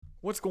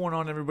What's going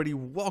on, everybody?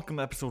 Welcome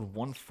to episode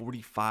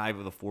 145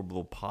 of the Four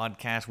Below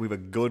podcast. We have a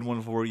good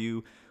one for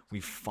you. We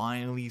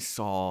finally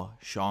saw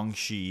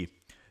Shang-Chi,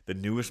 the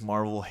newest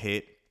Marvel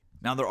hit.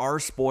 Now, there are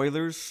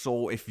spoilers,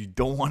 so if you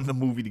don't want the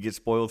movie to get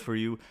spoiled for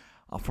you,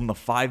 from the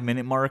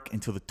 5-minute mark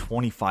until the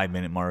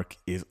 25-minute mark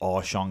is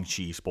all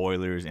Shang-Chi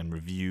spoilers and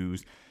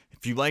reviews.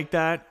 If you like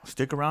that,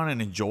 stick around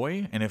and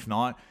enjoy. And if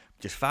not,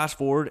 just fast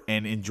forward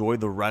and enjoy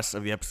the rest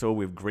of the episode.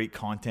 We have great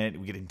content.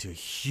 We get into a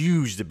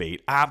huge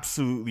debate,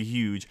 absolutely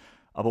huge,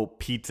 about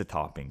pizza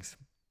toppings.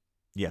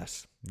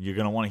 Yes, you're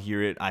going to want to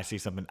hear it. I say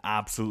something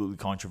absolutely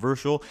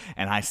controversial,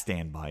 and I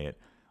stand by it.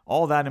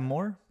 All that and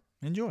more.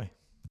 Enjoy.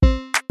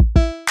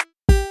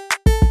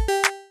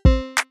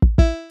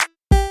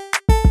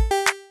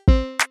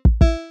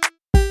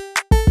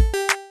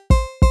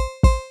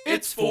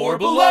 It's Four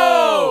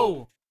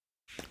Below!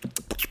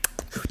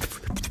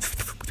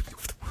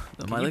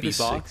 Am I like a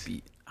sick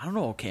beat? I don't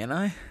know. Can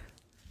I?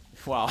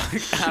 Wow.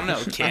 I don't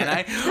know. Can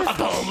I?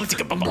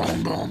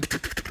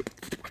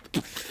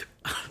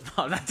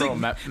 No, that's Bro,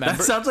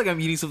 that sounds like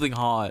I'm eating something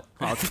hot.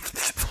 Bro,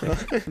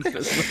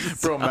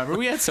 remember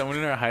we had someone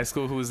in our high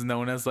school who was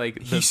known as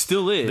like He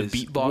still is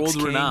the beatbox world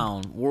king?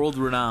 renowned. World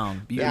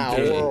renowned. BBK.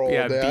 Yeah, world,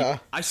 yeah.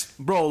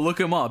 Bro, look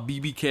him up.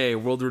 BBK,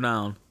 world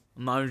renowned.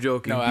 I'm not even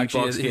joking. No,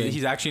 actually, Beatbox king.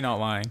 he's actually not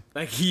lying.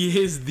 Like he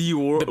is the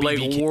world, The like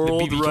BBK,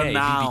 world the BBK,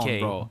 renowned, BBK,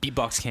 bro.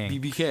 Beatbox king.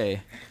 BBK,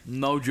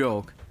 no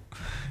joke.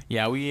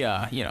 Yeah, we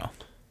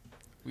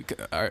we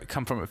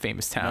come from a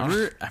famous town.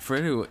 Remember, I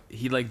forget who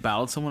he like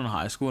battled someone in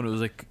high school, and it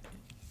was like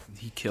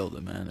he killed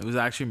him, man. It was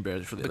actually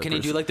embarrassing for the But other can he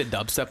do person. like the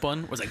dubstep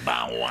one? Where it's like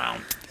bow wow.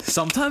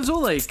 Sometimes though,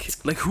 like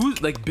who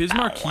like Biz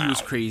Markie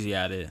was crazy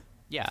at it.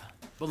 Yeah.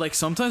 But like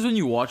sometimes when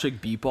you watch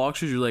like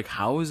beatboxers, you're like,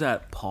 how is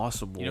that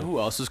possible? You know who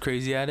else was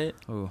crazy at it?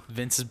 Who?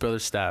 Vince's brother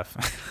Steph.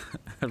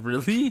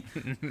 Really?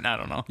 I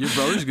don't know. Your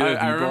brother's good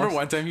at I remember beatbox?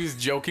 one time he was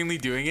jokingly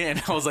doing it,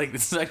 and I was like,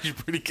 "This is actually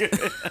pretty good."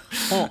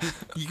 Oh,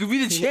 you could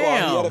be the He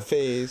had a champ.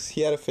 phase.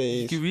 He had a You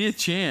phase. could be a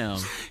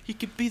champ. He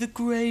could be the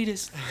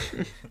greatest.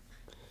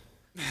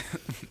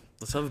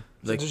 Let's have So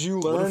like. did you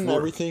what if learn we're-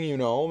 everything you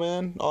know,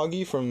 man,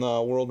 Augie, from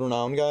the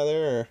world-renowned guy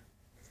there? Or?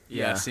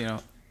 Yes, Yeah. you know.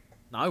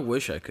 No, I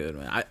wish I could,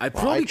 man. I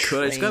probably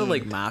could. I just gotta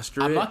like trained.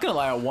 master I'm it. not gonna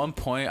lie. At one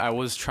point, I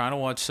was trying to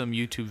watch some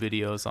YouTube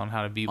videos on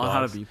how to beatbox. on how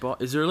to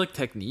beatbox. Is there like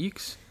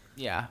techniques?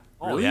 Yeah.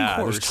 Oh, Really? yeah,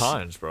 Of there's course.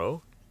 tons,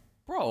 bro.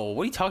 Bro,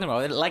 what are you talking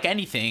about? Like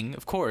anything,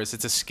 of course,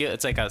 it's a skill.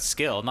 It's like a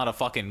skill, not a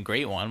fucking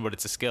great one, but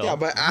it's a skill. Yeah,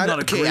 but Not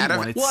a great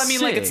one. It's well, I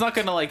mean, like it's sick. not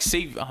gonna like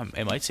save.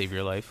 It might save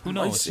your life. Who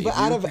might knows? save- But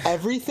out of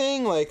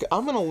everything, like,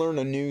 I'm gonna learn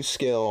a new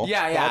skill.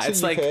 Yeah, yeah, That's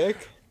it's what you like-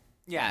 pick?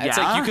 Yeah, it's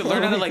Yeah? like you could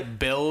learn how to like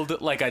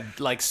build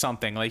like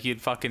something. Like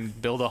you'd fucking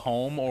build a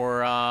home,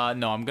 or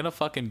no, I'm gonna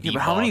fucking beatbox. Yeah,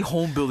 but how many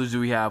home builders do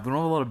we have? We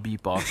don't have a lot of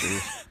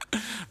beatboxers.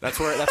 That's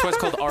why it's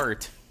called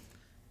art.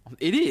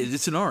 It is.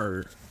 It's an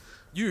art.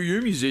 You're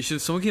a musician.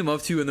 Someone came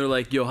up to you and they're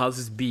like, "Yo, how's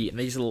this beat?" And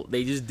they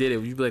just did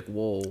it. You'd be like,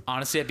 "Whoa."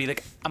 Honestly, I'd be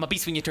like, I'm a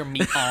beast when you turn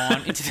me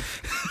on.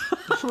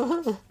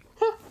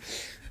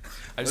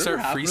 I'd start Whatever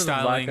happened to the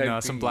Black freestyling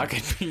Eyed some Peas? Black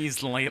Eyed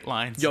Peas late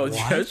lines. Yo, do you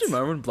guys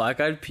remember when Black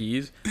Eyed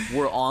Peas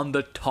were on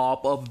the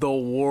top of the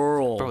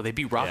world? Bro, they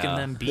be rocking Yeah.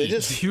 them They beats.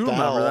 just do you fell.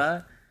 remember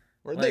that?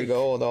 Where'd they Like-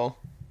 go, though?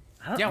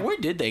 Yeah, where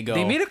did they go?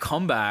 They made a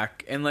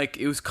comeback and like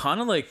it was kind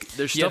of like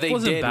their yeah, stuff they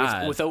wasn't did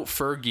bad. without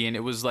Fergie, and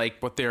it was like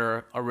what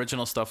their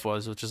original stuff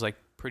was, which is like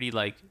pretty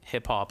like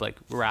hip hop, like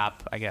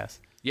rap, I guess.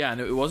 Yeah,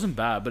 no, it wasn't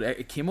bad, but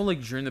it came out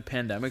like during the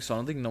pandemic, so I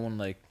don't think no one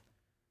like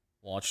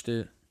watched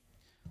it.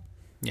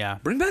 Yeah,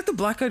 Bring back the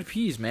Black Eyed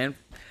Peas, man.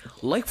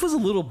 Life was a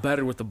little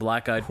better with the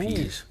Black Eyed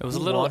Peas. it was a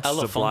Who little wants the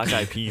Black elephant.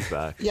 Eyed Peas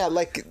back. Yeah,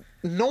 like,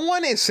 no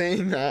one is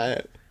saying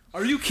that.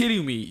 Are you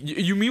kidding me?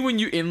 You mean when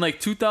you in like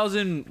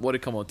 2000? What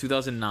did it come out?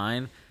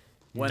 2009.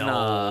 When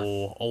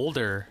No,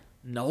 older.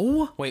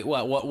 no. Wait,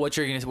 what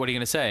are you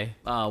gonna say?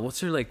 What's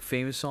their like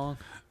famous song?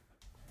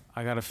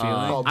 I got a feeling.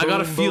 Oh, I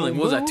got a boom, feeling. boom,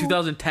 What was that? boom.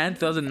 2010,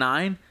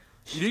 2009.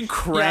 You didn't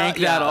crank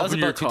that up was in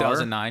your about car.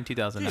 2009,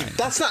 2009.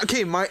 That's not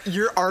okay.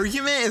 Your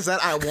argument is that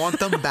I want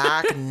them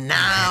back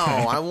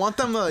now. I want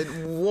them like,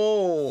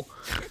 whoa.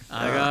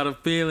 I got a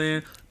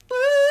feeling.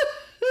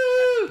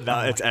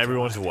 Now it's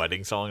everyone's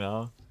wedding song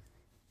now.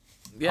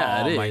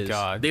 Yeah, Oh it is. my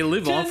God. They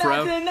live on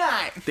forever.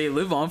 They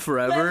live on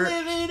forever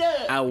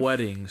at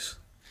weddings.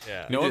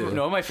 Yeah. You know, do. you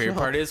know what my favorite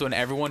part is? When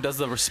everyone does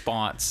the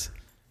response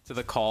to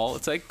the call.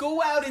 It's like,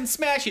 go out and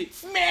smash it.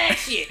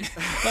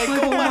 Like,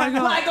 oh my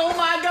god. Like, oh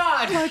my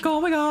god. Like,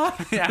 oh my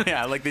god.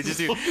 Yeah, like they just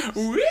do,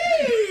 woo!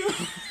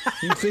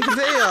 You think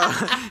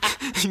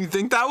you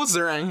think that was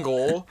their end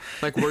goal?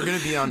 Like, we're gonna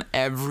be on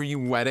every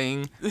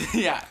wedding.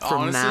 Yeah,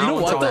 From honestly, now You know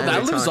what? until Though? the end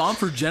That of lives time. on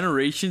for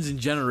generations and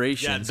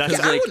generations. Yeah, that's-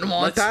 'Cause, I like, wouldn't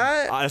want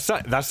let's-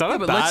 that. That's not a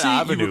But bad let's say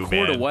avenue, you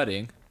record man. a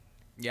wedding.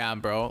 Yeah,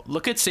 bro.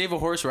 Look at Save a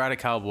Horse, Ride a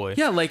Cowboy.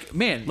 Yeah, like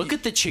man, Look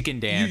at the chicken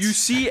you, dance. you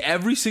see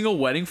every single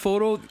wedding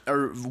photo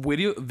or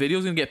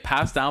video's gonna get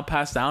passed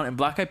down, and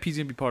Black Eyed Peas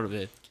gonna be part of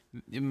it.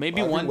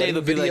 Maybe Every one day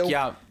they'll be wedding like,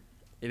 video?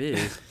 It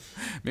is.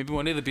 Maybe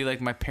one day they'll be like,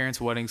 my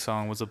parents' wedding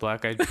song was a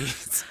Black Eyed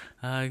Peas.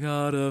 I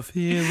got a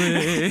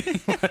feeling.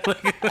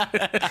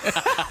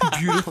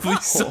 Beautifully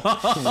sung.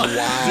 Wow.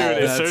 Dude,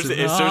 it That's starts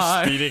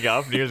nice. speeding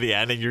up near the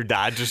end, and your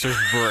dad just starts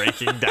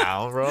breaking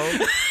down, bro.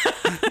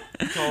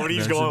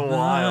 Cody's going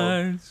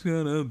wild. It's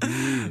gonna be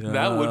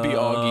That would be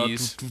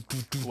Augie's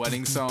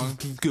wedding song.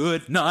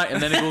 Good night,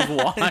 and then it goes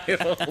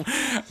wild,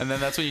 And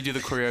then that's when you do the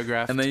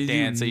choreographed and then you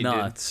dance do that you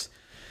nuts.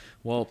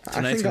 Well,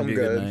 tonight's think gonna I'm be a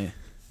good good. night. did.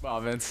 Well,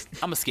 Vince, I'm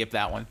going to skip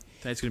that one.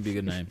 Tonight's gonna be a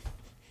good night.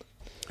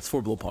 It's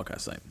Four Below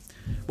Podcast night.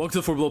 Welcome to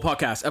the Four Below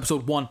Podcast,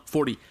 episode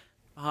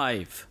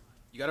 145.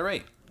 You got it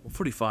right.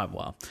 145.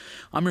 Wow.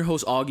 I'm your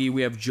host Augie.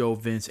 We have Joe,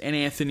 Vince, and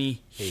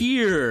Anthony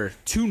here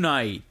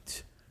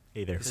tonight.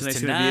 Hey there.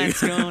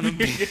 Tonight's gonna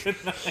be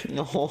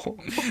No.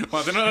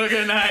 Well, another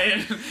good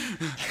night.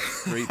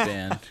 great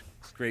band,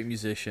 great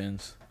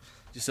musicians,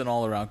 just an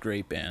all-around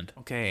great band.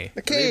 Okay.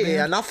 Okay,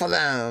 enough of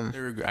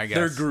them. I guess.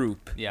 Their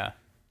group. Yeah.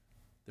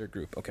 Their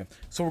group. Okay.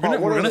 So What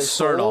we're are gonna they,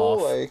 start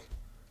solo? off.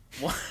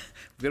 Like,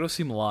 We gotta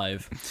see them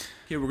live.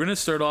 Here, we're gonna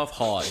start off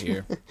hot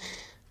here.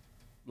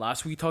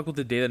 Last week we talked about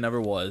the day that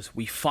never was.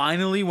 We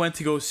finally went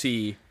to go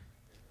see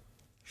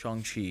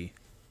Shang-Chi.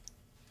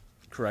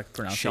 Correct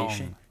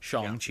pronunciation?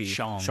 Shang-Chi.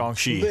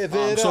 Shang-Chi. live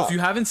it So up. if you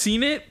haven't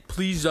seen it,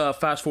 please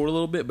fast forward a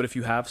little bit. But if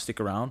you have,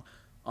 stick around.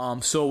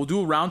 So we'll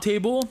do a round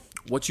table.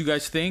 What you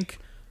guys think?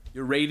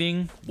 Your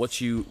rating?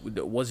 Did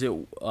it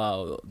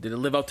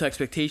live up to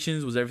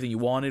expectations? Was everything you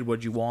wanted? What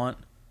did you want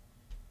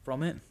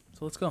from it?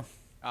 So let's go.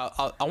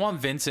 I want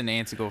Vince and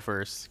Ann to go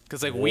first.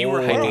 Because, like, we were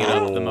hyping it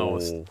up the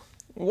most.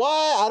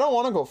 Why? I don't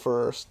want to go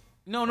first.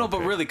 No, but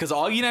really, because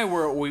Augie and I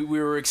we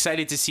were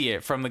excited to see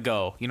it from the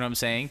go. You know what I'm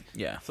saying?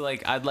 Yeah. So,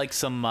 like, I like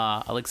some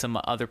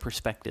other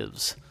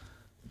perspectives.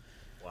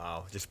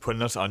 Wow, just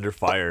putting us under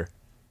fire.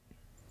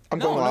 I'm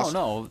going last.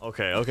 No.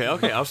 Okay.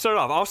 I'll start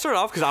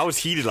off because I was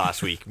heated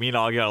last week. Me and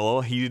I got a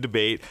little heated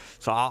debate,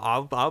 so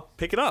I'll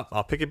pick it up.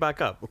 I'll pick it back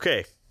up.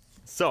 Okay,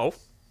 so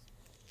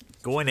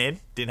going in,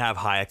 didn't have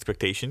high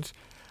expectations.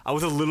 I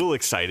was a little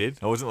excited.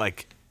 I wasn't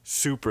like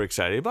super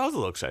excited, but I was a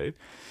little excited.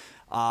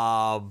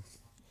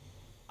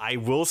 I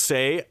will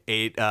say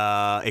it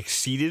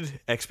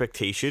exceeded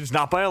expectations,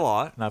 not by a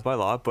lot,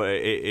 but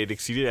it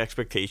exceeded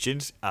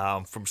expectations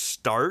from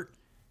start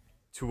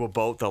to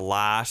about the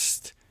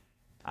last,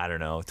 I don't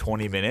know,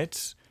 20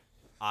 minutes.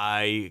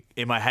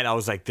 In my head, I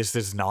was like, this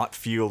does not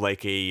feel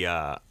like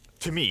to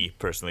me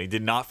personally,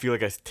 did not feel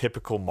like a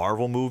typical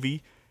Marvel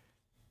movie.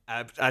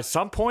 At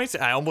some points,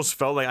 I almost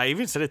felt like, I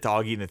even said it to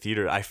Augie in the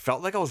theater, I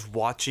felt like I was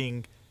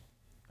watching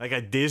like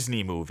a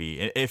Disney movie,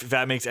 if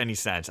that makes any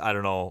sense. I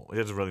don't know, it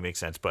doesn't really make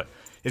sense, but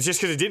it's just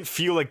because it didn't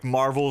feel like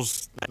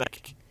Marvel's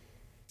like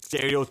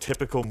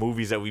stereotypical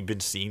movies that we've been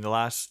seeing the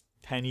last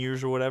 10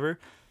 years or whatever.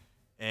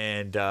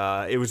 And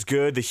it was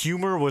good. The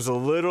humor was a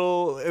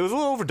little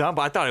overdone,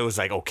 but I thought it was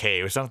like okay.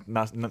 It was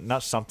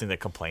not something to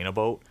complain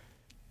about.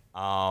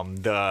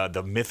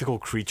 The mythical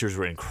creatures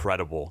were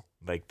incredible.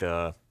 Like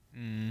the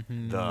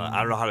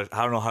I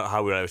don't know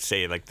how would I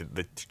say it, like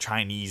the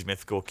Chinese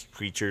mythical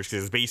creatures,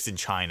 because it's based in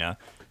China.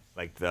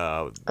 Like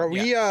the Are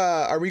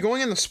we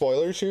going in the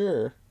spoilers here?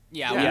 Or?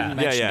 Yeah, Yeah. we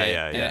mentioned it.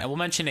 Yeah. And we'll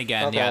mention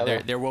again. Okay, Yeah,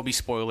 okay. there will be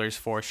spoilers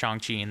for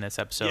Shang-Chi in this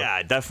episode.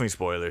 yeah, definitely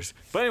spoilers.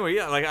 But anyway,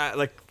 yeah,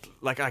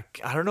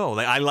 I don't know.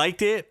 Like I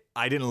liked it.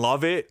 I didn't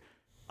love it.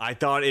 I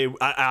thought it.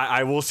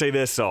 I will say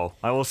this though.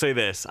 I will say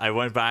this. I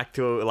went back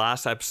to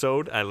last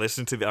episode. I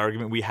listened to the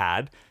argument we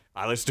had.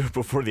 I listened to it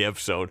before the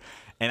episode,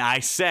 and I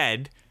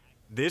said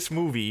this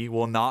movie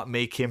will not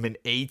make him an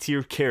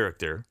A-tier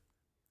character.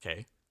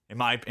 Okay, in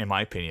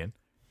my opinion,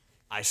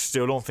 I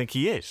still don't think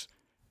he is.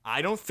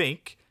 I don't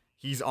think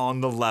he's on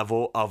the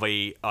level of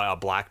a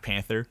Black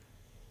Panther,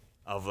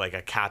 of like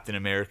a Captain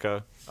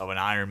America, of an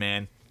Iron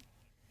Man.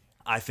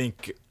 I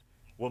think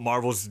what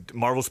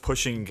Marvel's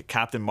pushing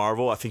Captain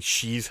Marvel, I think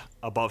she's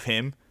above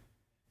him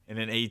in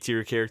an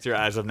A-tier character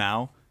as of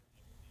now.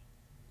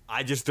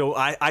 I just don't.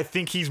 I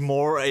think he's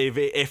more of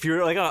a, if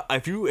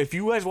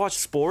you guys watch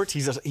sports,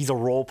 he's a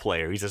role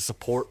player. He's a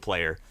support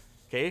player.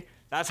 Okay,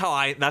 that's how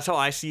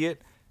I see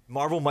it.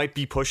 Marvel might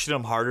be pushing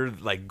him harder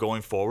like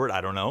going forward. I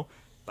don't know,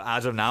 but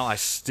as of now, I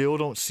still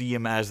don't see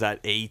him as that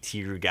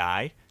A-tier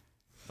guy.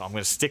 So I'm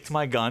gonna stick to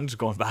my guns.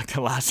 Going back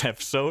to last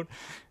episode.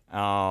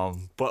 But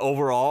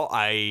overall,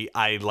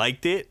 I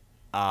liked it.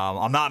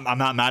 I'm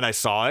not mad I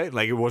saw it.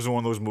 Like, it wasn't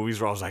one of those movies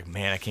where I was like,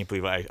 man, I can't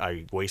believe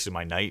I wasted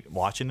my night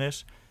watching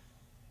this.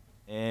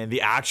 And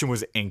the action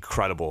was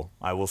incredible.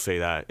 I will say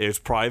that. It was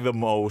probably the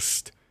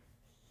most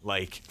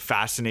like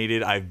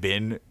fascinated I've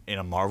been in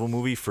a Marvel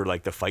movie for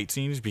like the fight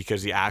scenes,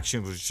 because the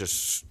action was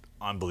just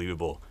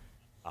unbelievable.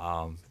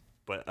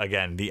 But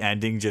again, the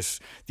ending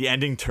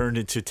turned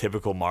into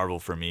typical Marvel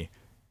for me.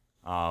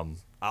 Can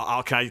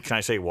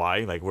I say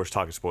why? Like, we're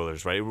talking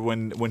spoilers, right?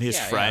 When his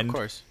friend, of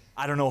course.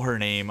 I don't know her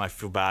name, I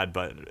feel bad,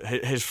 but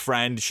his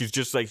friend, she's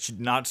just like, she's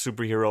not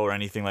superhero or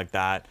anything like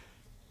that.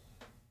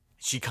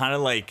 She kind of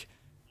like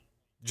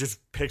just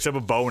picks up a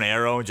bow and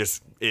arrow and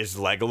just is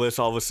Legolas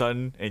all of a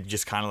sudden, and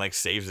just kind of like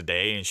saves the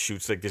day and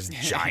shoots like this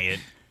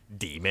giant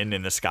demon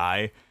in the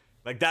sky.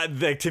 Like that,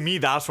 like to me,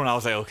 that's when I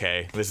was like,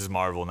 okay, this is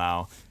Marvel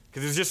now.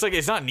 Because it's just like,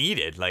 it's not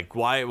needed. Like,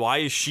 why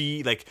is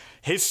she, like,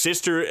 his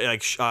sister,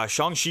 like,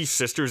 Shang-Chi's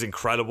sister is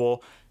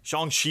incredible.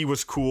 Shang-Chi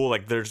was cool.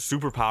 Like, they're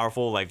super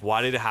powerful. Like,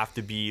 why did it have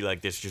to be, like,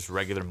 this just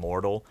regular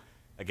mortal?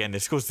 Again,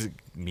 this goes to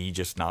me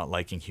just not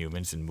liking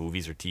humans in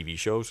movies or TV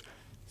shows.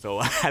 So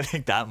I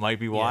think that might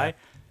be why.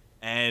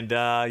 Yeah. And,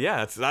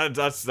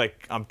 that's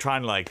like, I'm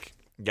trying to, like,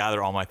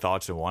 gather all my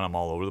thoughts in one. I'm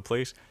all over the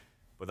place.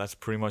 But that's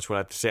pretty much what I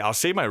have to say. I'll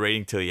save my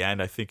rating till the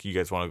end. I think you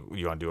guys want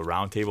to do a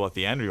round table at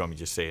the end, or you want me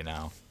to just say it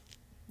now?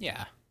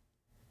 Yeah.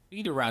 We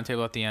can do a round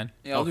table at the end.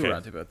 Yeah, I'll do Okay. a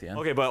round table at the end.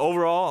 Okay, but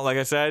overall, like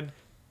I said,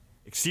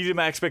 exceeded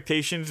my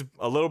expectations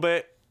a little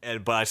bit,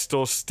 but I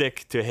still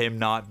stick to him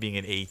not being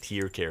an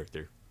A-tier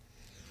character.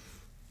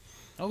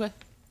 Okay.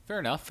 Fair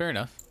enough.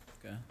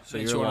 Okay. So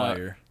Vince, you're a you wanna-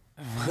 liar.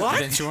 What?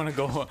 Vince, you want to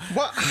go?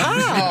 What?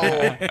 How?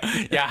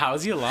 Yeah,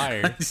 how's he a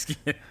liar? Just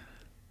kidding.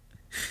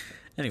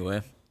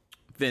 Anyway,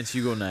 Vince,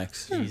 you go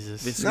next.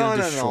 Jesus. Vince is No, gonna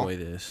no, no. destroy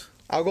this.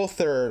 I'll go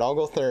third.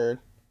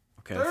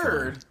 Okay.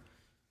 fine.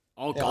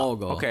 I'll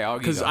go. Okay, I'll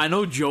because go. I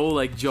know Joe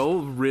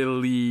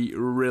really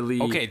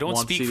Okay, don't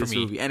wants to speak see for this me.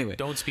 movie. Anyway,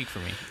 Don't speak for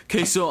me.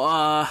 okay, so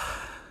I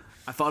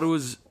thought it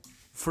was,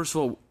 first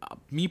of all,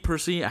 me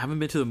personally, I haven't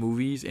been to the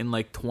movies in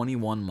like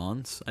 21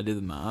 months. I did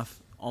the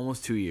math,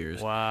 almost 2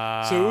 years.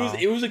 Wow. So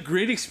it was a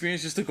great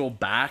experience just to go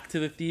back to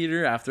the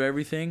theater after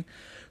everything.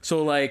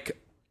 So like,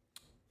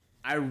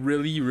 I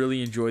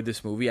really enjoyed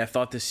this movie. I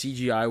thought the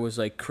CGI was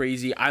like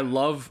crazy.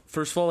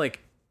 First of all, like,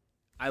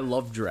 I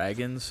love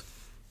dragons.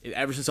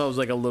 Ever since I was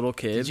like a little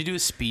kid. Did you do a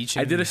speech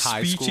in I did a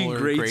high speech school in or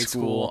grade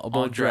school on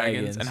about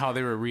dragons. and how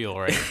they were real,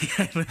 right?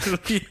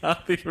 Yeah,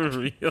 they were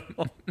real.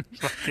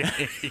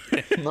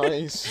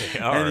 Nice.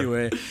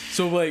 Anyway,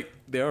 so like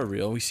they are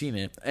real. We've seen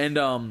it, and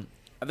the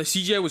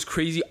CGI was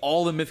crazy.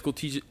 All the mythical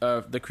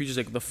the creatures,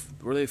 like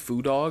were they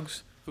food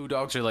dogs? Food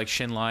dogs are like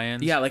shin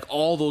lions. Yeah, like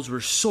all those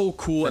were so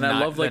cool, and I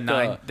love like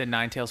the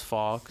nine-tails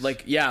fox.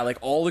 like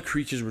all the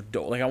creatures were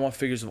dope. Like I want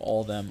figures of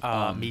all of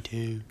them. Me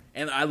too.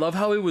 And I love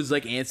how it was,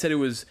 like Ant said, it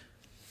was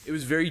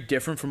very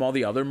different from all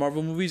the other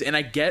Marvel movies. And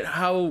I get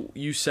how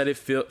you said it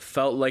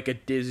felt like a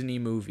Disney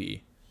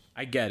movie.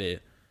 I get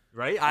it.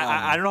 Right?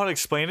 I don't know how to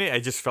explain it.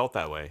 I just felt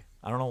that way.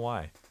 I don't know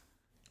why.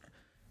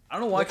 I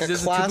don't know why, Like a because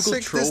it's a typical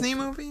classic trope. Disney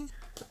movie?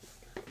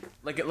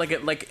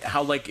 Like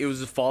how like it was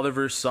a father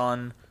versus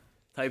son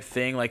type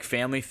thing, like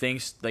family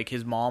things, like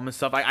his mom and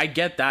stuff. I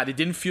get that. It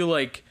didn't feel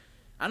like,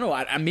 I don't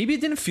know. Maybe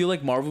it didn't feel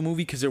like Marvel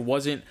movie because there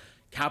wasn't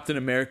Captain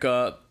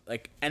America.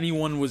 Like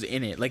anyone was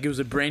in it. Like it was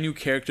a brand new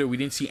character. We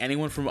didn't see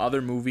anyone from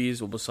other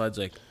movies, well, besides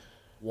like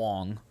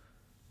Wong.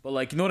 But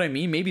like, you know what I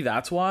mean? Maybe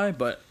that's why.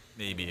 But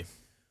Maybe.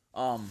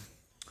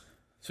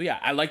 so yeah,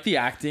 I like the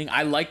acting.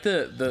 I like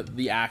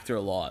the actor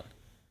a lot.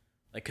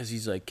 Like, cause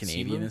he's like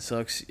Canadian and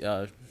sucks.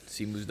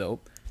 Simu's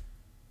dope.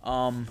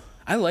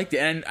 I liked it,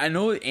 and I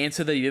know Ant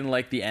said that he didn't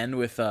like the end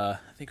with I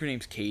think her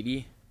name's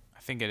Katie. I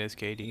think it is I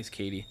think Katie. it's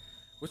Katie.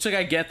 Which like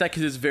I get that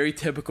because it's very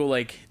typical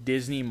like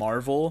Disney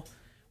Marvel.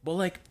 But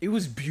like it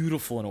was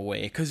beautiful in a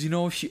way, because you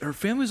know her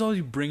family was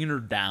always bringing her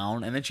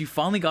down, and then she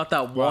finally got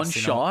that one You know,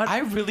 shot, I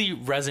really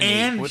resonate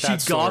and with she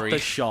that story. got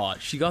the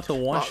shot. She got the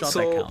one shot so-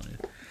 that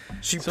counted.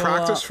 She So,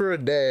 practiced for a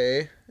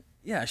day.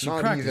 Yeah, she Not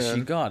practiced. even.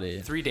 She got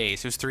it. 3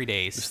 days. It was 3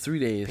 days. It was 3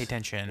 days. Pay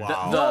attention. Wow.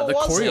 The No, it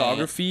wasn't.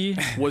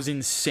 choreography was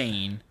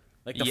insane.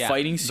 Like the Yeah,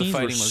 fighting the scenes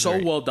fighting were was so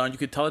great. well done. You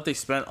could tell that they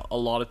spent a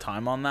lot of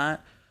time on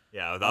that.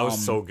 Yeah, that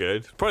was so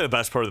good. Probably the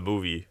best part of the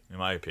movie, in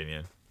my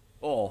opinion.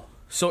 Oh,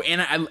 so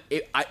and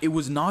it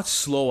was not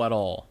slow at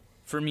all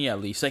for me, at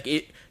least. Like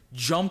it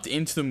jumped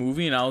into the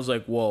movie, and I was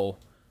like, whoa!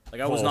 Like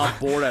I was Whoa. not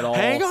bored at all.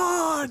 Hang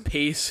on!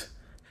 Pace.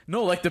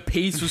 No, like the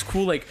pace was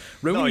cool. Like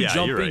right No, when you yeah,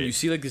 jump in, you're right. you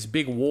see like this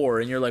big war,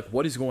 and you're like,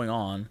 what is going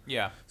on?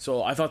 Yeah.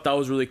 So I thought that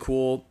was really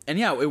cool. And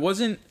yeah, it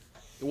wasn't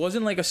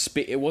like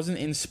it wasn't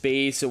in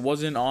space. It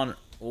was on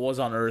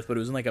Earth, but it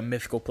was in like a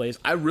mythical place.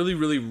 I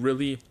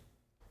really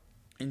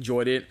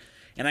enjoyed it.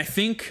 And I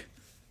think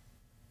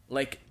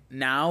like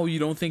now you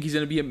don't think he's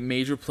going to be a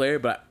major player,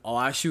 but I'll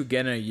ask you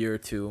again in a year or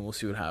two and we'll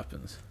see what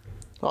happens.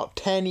 About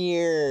 10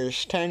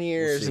 years. 10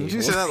 years. see. Didn't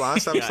you say that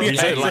last episode? You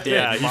said, you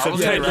said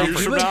Marvel's 10 around years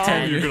for from like now,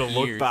 10 you're going to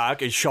look years.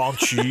 back and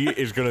Shang-Chi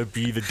is going to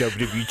be the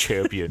WWE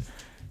champion.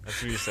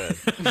 That's what you said.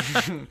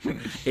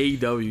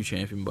 AEW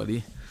champion,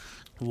 buddy.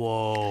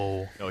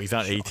 Whoa. No, he's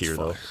not A-tier,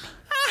 though.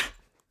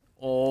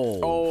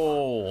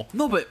 Oh.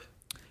 No, but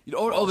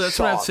that's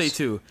what I have to say shots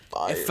too.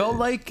 fired. It felt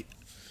like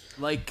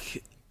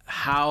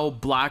how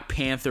Black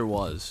Panther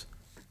was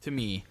to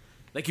me.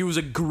 Like it was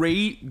a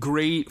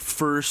great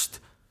first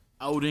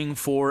outing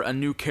for a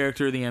new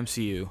character in the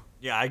MCU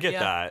Yeah, I get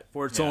that.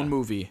 for its Yeah. own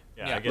movie.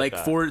 Yeah, I get like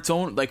that.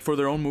 for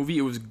their own movie,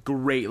 it was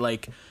great.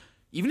 Like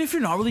even if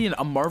you're not really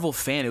a Marvel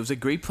fan, it was a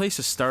great place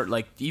to start.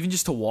 Like even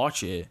just to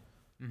watch it.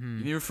 Even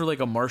if you're for like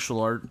a martial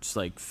arts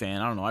like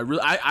fan, I don't know.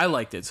 I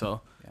liked it.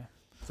 So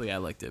yeah, I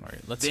liked it. All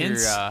right, let's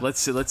Vince, hear,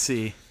 let's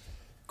see.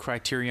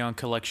 Criterion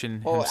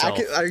Collection Oh, himself.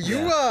 are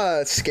you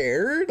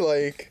scared?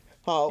 Like,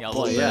 Oh, Yeah,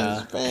 please,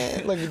 yeah.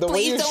 man. Like, the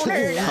way you're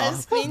saying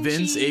us,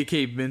 Vince,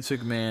 aka Vince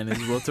McMahon,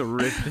 is about to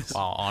rip this.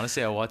 Wow,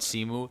 honestly, I watched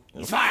Simu.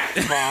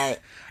 it.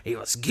 He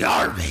was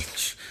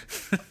garbage.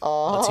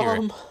 Let's hear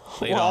it.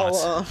 Lay it on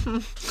us.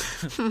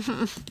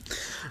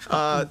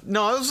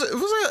 No,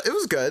 it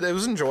was good. It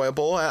was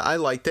enjoyable. I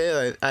liked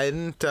it. I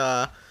didn't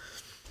have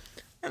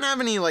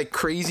any like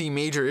crazy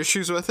major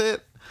issues with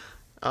it.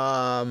 It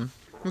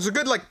was a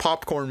good like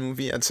popcorn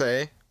movie, I'd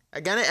say.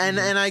 Again,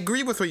 and I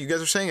agree with what you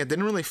guys are saying. It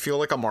didn't really feel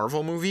like a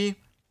Marvel movie.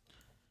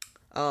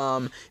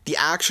 The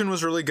action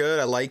was really good.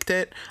 I liked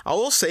it. I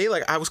will say,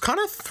 like, I was kind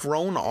of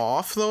thrown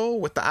off though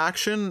with the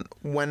action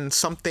when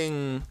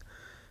something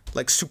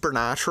like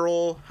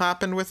supernatural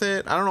happened with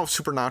it. I don't know if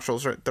supernatural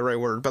is the right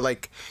word, but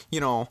like, you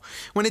know,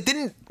 when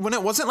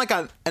it wasn't like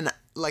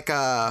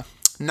a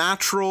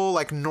natural,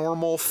 like,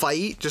 normal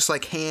fight, just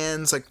like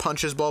hands, like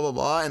punches, blah blah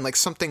blah, and like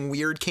something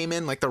weird came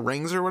in, like the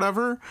rings or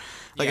whatever.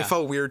 Like, Yeah. it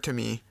felt weird to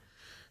me.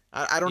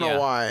 I don't Yeah. know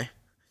why,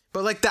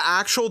 but like the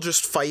actual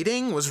just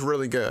fighting was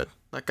really good.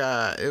 Like,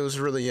 it was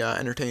really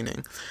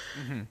entertaining.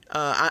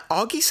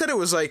 Augie said it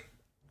was like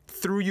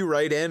threw you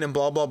right in and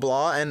blah blah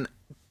blah, and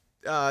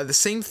the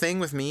same thing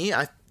with me.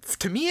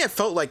 To me, it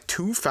felt like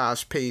too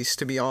fast paced,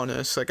 to be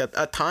honest. Like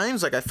at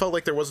times, like I felt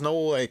like there was no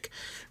like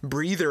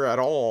breather at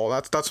all.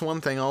 That's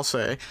one thing I'll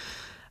say.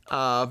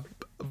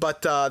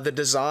 But the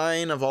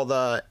design of all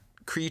the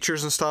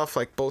creatures and stuff,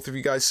 like both of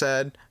you guys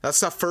said, that's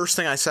the first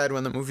thing I said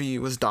when the movie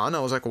was done. I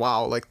was like,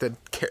 wow, like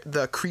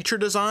the creature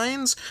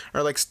designs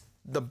are like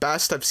the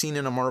best I've seen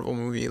in a Marvel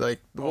movie. Like,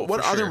 what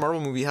for other sure. Marvel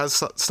movie has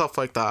stuff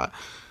like that?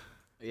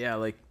 Yeah,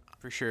 like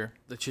For sure.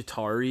 the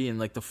Chitauri in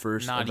like the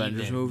first Not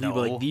Avengers even. movie, No.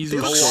 but like these They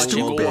are look Go watch it.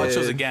 Go stupid. watch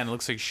those again. It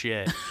looks like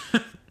shit.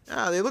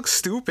 Yeah, they look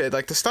stupid.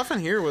 Like the stuff in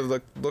here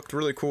looked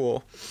really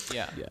cool.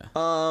 Yeah. Yeah.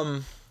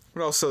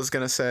 What else I was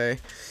gonna say?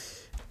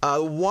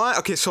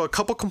 Okay, so a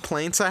couple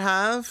complaints I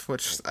have,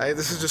 this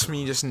is just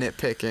me just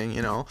nitpicking,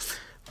 you know,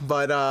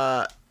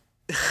 but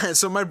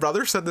so my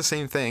brother said the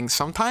same thing.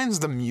 Sometimes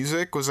the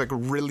music was like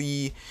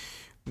really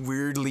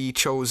weirdly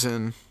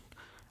chosen.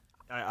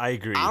 I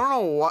agree. I don't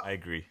know what. I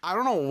agree. I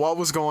don't know what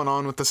was going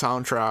on with the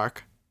soundtrack.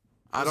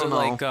 I Was don't it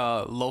know.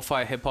 like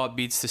lo-fi hip-hop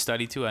beats to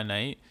study to at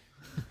night?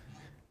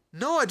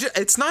 No,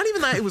 it's not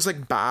even that it was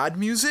like bad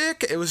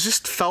music. It was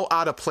just felt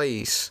out of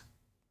place.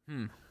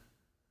 It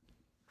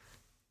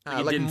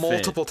Like didn't fit.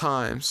 multiple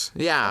times.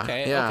 Yeah.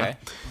 Okay, yeah.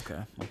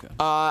 okay. Okay.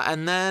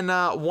 And then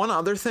one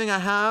other thing I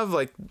have,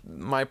 like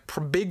my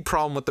big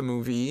problem with the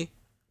movie,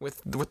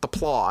 with the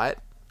plot,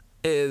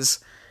 is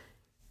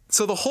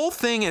so the whole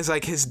thing is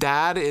like his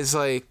dad is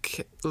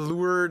like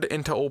lured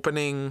into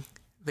opening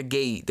the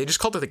gate. They just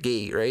called it the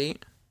gate,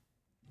 right?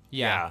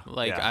 Yeah, Yeah,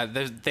 like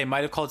yeah. they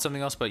might have called it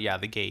something else, but yeah,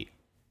 the gate.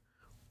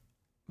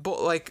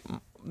 But like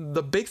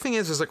the big thing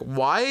is like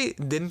why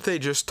didn't they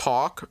just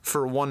talk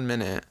for 1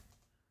 minute,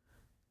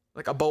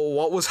 like about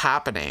what was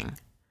happening?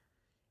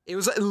 It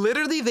was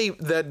literally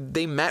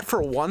they met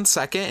for 1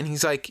 second, and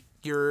he's like,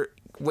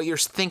 what you're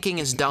thinking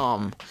is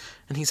dumb,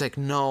 and he's like,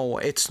 no,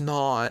 it's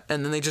not,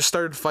 and then they just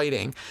started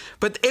fighting.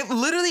 But it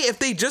literally, if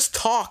they just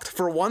talked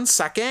for 1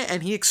 second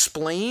and he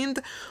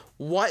explained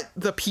what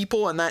the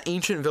people in that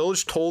ancient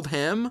village told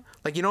him,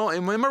 like, you know,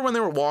 and remember when they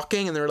were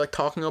walking and they were like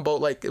talking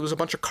about, like, it was a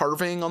bunch of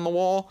carving on the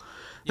wall,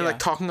 they're Yeah. like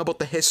talking about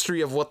the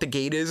history of what the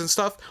gate is and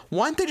stuff.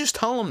 Why didn't they just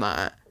tell him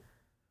that?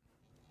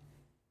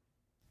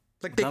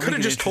 Like, they That'd could have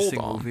make an just told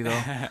interesting him. movie,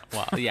 though.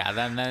 Well, yeah,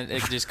 then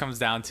it just comes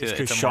down to Because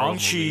it's a Marvel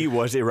Shang-Chi movie.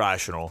 was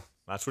irrational.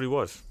 That's what he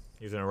was.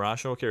 He's an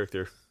irrational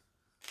character.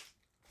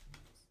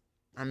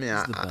 I mean,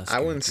 the best I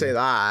wouldn't say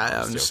that.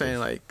 I'm just joking. saying,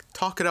 like,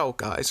 talk it out,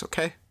 guys,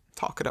 okay?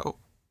 Talk it out.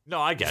 No,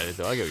 I get it,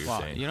 though. I get what you're Wow,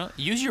 saying. you know,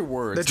 use your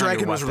words. The not your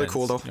dragon was really weapons,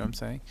 cool, though. You know what I'm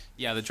saying?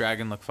 Yeah, the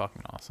dragon looked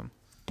fucking awesome.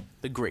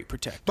 The Great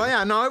Protector. But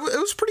yeah, no, it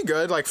was pretty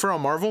good. Like, for a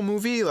Marvel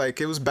movie, like,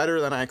 it was better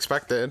than I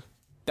expected.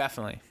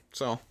 Definitely.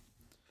 So,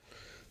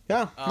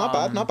 yeah, not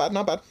bad, not bad,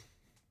 not bad.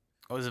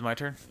 Oh, is it my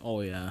turn?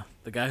 Oh yeah,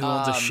 the guy who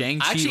owns a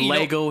Shang-Chi actually, you know,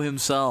 Lego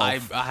himself. I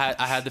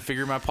had to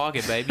figure in my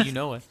pocket, baby. You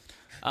know it.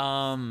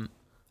 I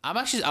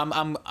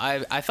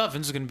thought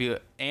Vince was gonna be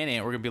and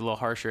Ant were gonna be a little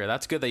harsher.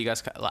 That's good that you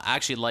guys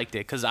actually liked it,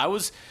 because I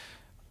was.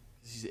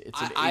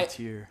 It's an I- A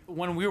tier.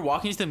 When we were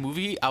walking into the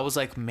movie, I was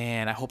like,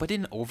 man, I hope I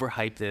didn't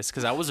overhype this,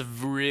 because I was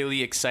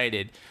really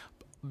excited,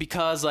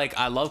 because like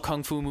I love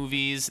kung fu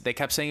movies. They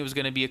kept saying it was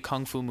gonna be a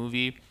kung fu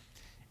movie,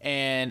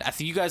 and I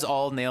think you guys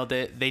all nailed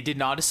it. They did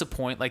not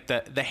disappoint. Like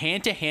the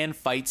hand-to-hand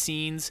fight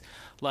scenes,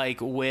 like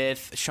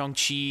with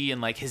Shang-Chi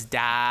and like his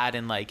dad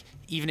and like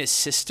even his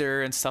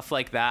sister and stuff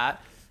like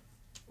that,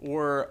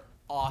 were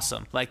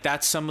awesome. Like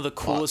that's some of the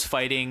coolest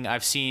fighting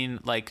I've seen,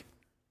 like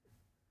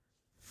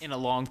in a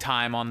long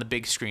time on the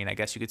big screen, I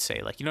guess you could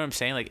say. Like, you know what I'm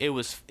saying? Like it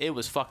was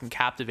fucking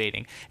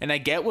captivating. And I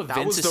get what That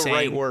Vince was is the saying.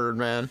 right word,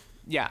 man.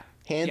 Yeah.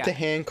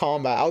 Hand-to-hand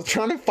combat. I was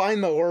trying to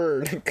find the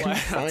word. I couldn't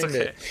find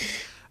it.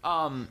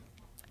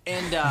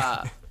 And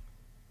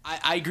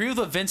I agree with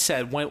what Vince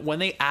said. When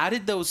they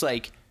added those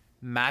like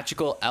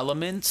magical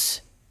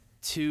elements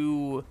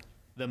to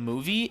the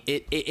movie,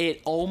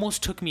 it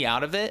almost took me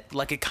out of it.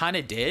 Like it kind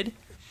of did.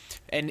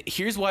 And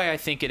here's why I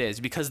think it is,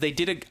 because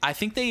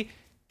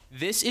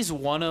this is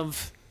one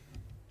of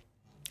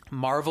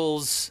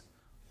Marvel's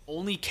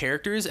only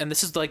characters, and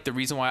this is like the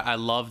reason why I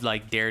loved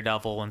like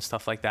Daredevil and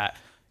stuff like that.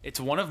 It's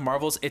one of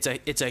Marvel's. It's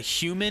a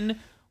human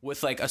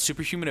with like a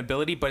superhuman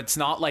ability, but it's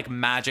not like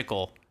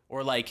magical,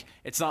 or like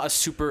it's not a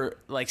super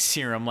like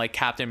serum like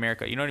Captain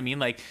America. You know what I mean?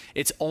 Like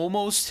it's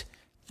almost.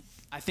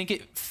 I think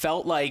it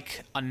felt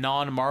like a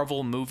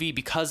non-Marvel movie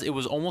because it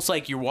was almost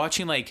like you're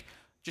watching like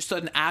just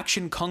an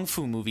action kung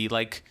fu movie,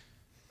 like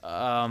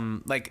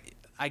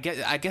I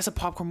guess a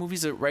popcorn movie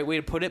is the right way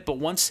to put it, but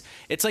once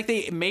it's like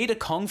they made a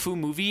kung fu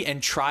movie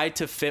and tried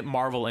to fit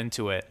Marvel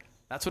into it.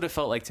 That's what it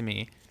felt like to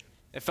me.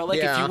 It felt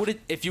like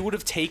if you would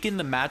have taken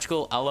the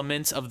magical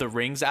elements of the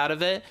rings out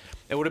of it,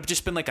 it would have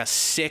just been like a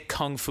sick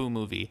kung fu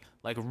movie,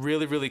 like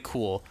really really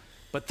cool.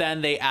 But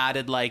then they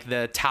added like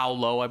the Tao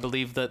Lo, I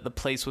believe the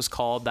place was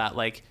called, that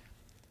like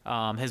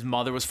his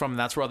mother was from, and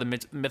that's where all the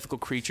mythical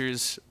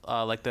creatures,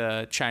 like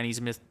the Chinese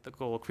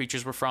mythical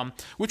creatures, were from,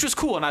 which was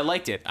cool, and I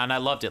liked it, and I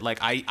loved it. Like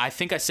I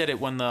think I said it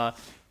when the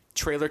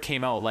trailer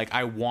came out. Like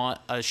I want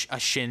a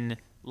Shin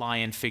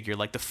lion figure.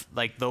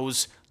 Like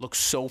those look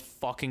so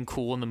fucking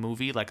cool in the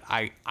movie. Like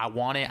I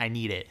want it. I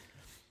need it.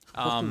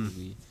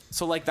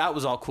 So like that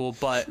was all cool,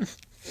 but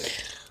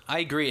I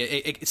agree.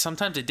 It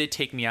sometimes it did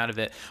take me out of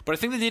it, but I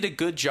think they did a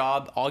good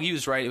job. Augie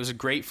was right. It was a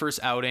great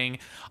first outing.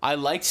 I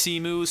liked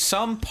Simu.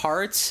 Some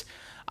parts,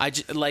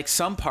 he's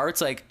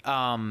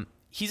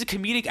a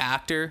comedic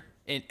actor,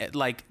 and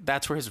like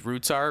that's where his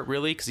roots are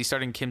really, because he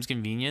started in Kim's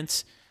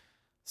Convenience.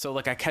 So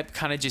like I kept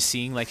kind of just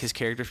seeing like his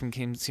character from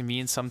Kim's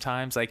Convenience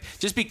sometimes, like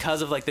just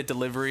because of like the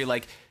delivery.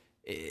 Like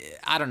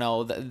I don't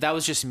know. That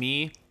was just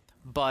me,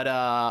 but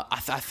I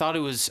thought it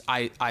was.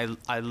 I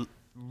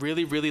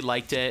really really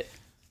liked it.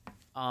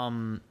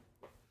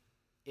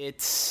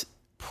 It's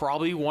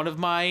probably one of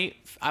my,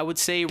 I would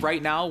say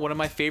right now, one of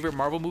my favorite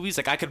Marvel movies.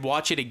 Like I could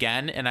watch it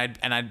again and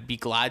I'd be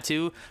glad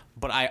to,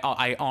 but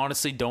I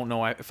honestly don't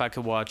know if I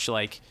could watch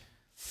like,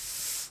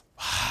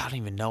 I don't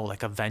even know,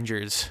 like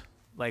Avengers,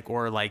 like,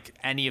 or like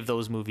any of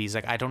those movies.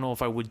 Like I don't know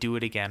if I would do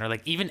it again, or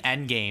like even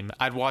Endgame.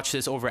 I'd watch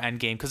this over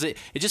Endgame because it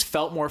just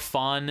felt more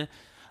fun.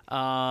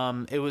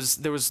 There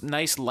was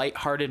nice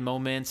lighthearted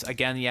moments.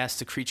 Again, yes,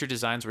 the creature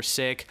designs were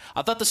sick.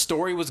 I thought the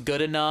story was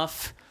good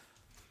enough.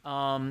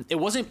 It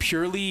wasn't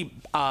purely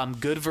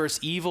good versus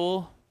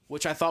evil,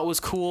 which I thought was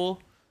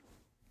cool.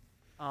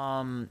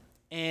 And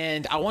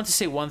I want to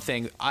say one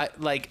thing.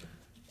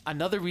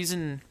 Another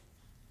reason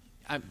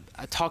I'm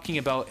talking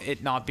about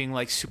it not being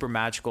like super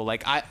magical.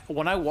 Like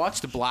when I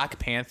watched Black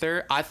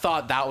Panther, I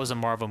thought that was a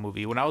Marvel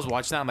movie. When I was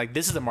watching that, I'm like,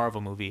 this is a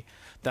Marvel movie.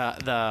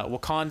 The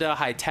Wakanda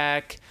high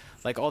tech,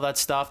 like all that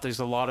stuff. There's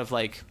a lot of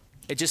like,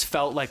 it just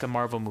felt like a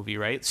Marvel movie,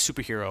 right?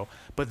 Superhero.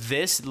 But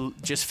this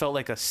just felt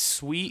like a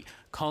sweet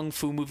kung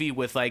fu movie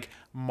with like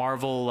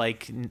Marvel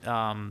like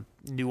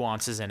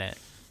nuances in it.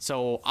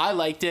 So I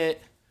liked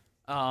it.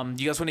 Do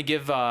you guys want to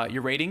give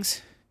your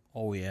ratings?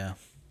 Oh yeah.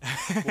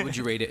 What would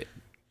you rate it?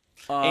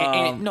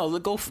 No,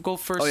 go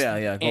first. Oh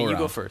yeah. And you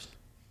go first.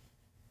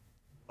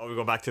 Oh, we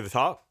go back to the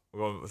top. We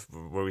go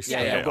where we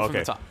started. Yeah. Go from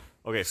the top.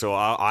 Okay, so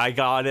I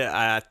got it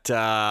at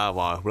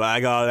I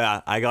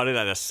got it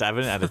at a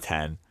 7 out of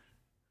 10.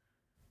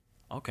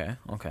 Okay.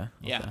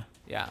 Yeah.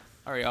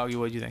 All right, Augie,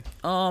 what do you think?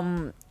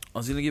 I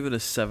was gonna give it a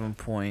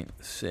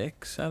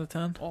 7.6 out of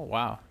 10. Oh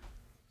wow.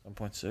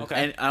 7.6. Okay.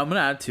 And I'm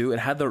gonna add too. It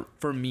had the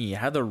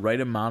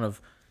right amount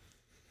of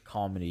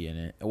comedy in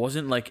it. It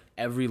wasn't like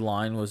every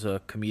line was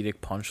a comedic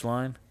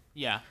punchline.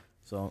 Yeah.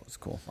 So it's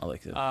cool. I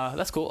liked it.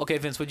 That's cool. Okay,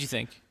 Vince, what'd you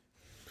think?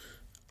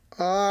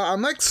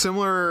 I'm like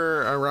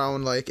similar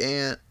around like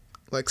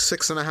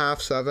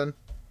 6.5, 7.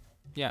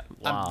 Yeah,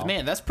 Wow.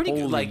 Man, that's pretty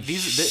good. Holy Like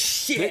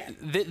this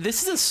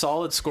is a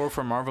solid score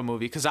for a Marvel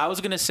movie, because I was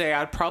gonna say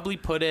I'd probably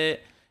put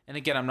it. And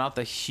again, I'm not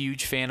the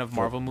huge fan of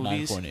Marvel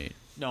movies. 9.8.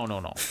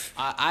 No.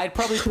 I'd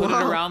probably put it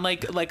around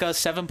like a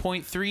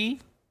 7.3, 7.2,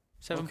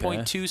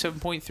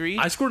 7.3.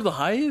 I scored the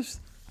highest.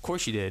 Of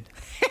course you did.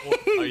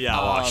 Oh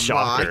yeah,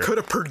 shocker. I could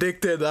have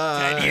predicted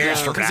that. 10 years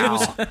from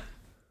now.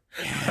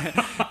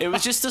 It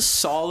was just a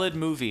solid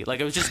movie. Like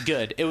it was just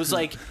good. It was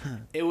like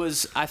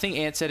I think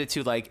Ant said it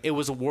too, like it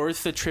was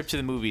worth the trip to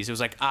the movies. It was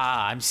like,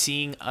 I'm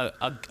seeing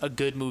a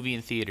good movie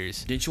in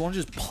theaters. Didn't you want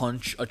to just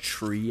punch a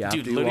tree after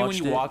Dude, you literally when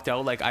watched you it? walked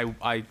out, like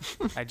I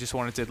just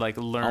wanted to like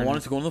learn. I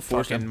wanted to go in the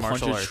forest and fucking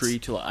punch martial a arts. tree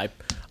till I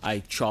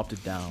chopped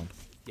it down.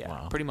 Yeah,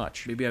 Wow. pretty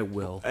much. Maybe I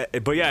will.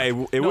 But yeah,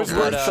 it was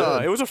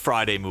but, it was a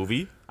Friday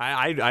movie.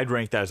 I'd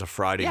rank that as a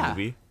Friday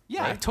movie.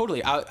 Yeah, right?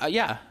 totally.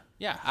 Yeah,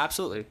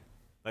 absolutely.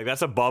 Like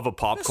that's above a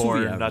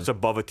popcorn. average. That's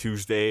above a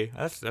Tuesday.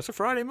 That's a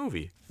Friday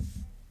movie.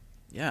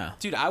 Yeah.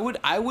 Dude, I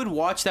would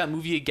watch that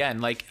movie again.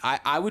 Like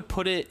I would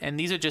put it, and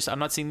these are just, I'm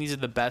not saying these are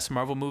the best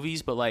Marvel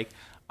movies, but like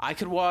I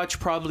could watch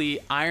probably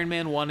Iron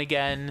Man 1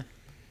 again,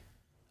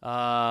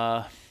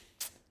 Black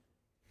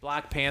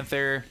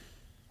Panther.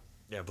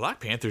 Yeah, Black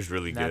Panther's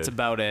really good. That's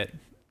about it.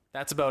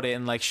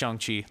 And like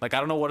Shang-Chi. Like I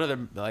don't know what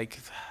other like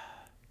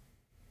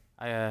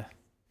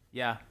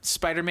yeah,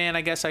 Spider-Man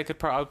I guess I could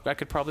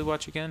probably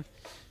watch again.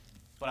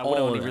 but I wouldn't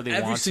All of them. really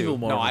Every want single to.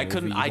 Marvel No, I movie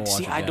couldn't. you can I'd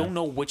see. watch I again. don't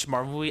know which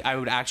Marvel movie I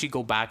would actually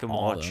go back and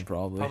All of watch. them,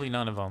 probably.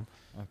 None of them.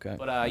 Okay.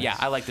 But yeah,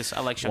 I like this. I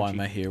like Shang-Chi. Why am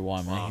I here? Why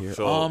am I here?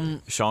 So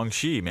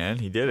Shang-Chi, man,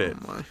 he did it.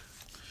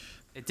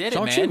 It did it,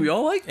 Shang-Chi, man. we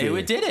all liked it.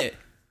 It did it.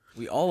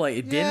 We all like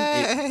it.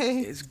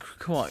 It's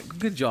come on,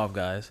 good job,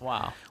 guys.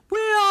 Wow. We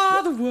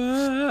are the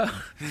world.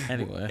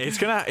 Anyway, It's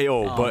gonna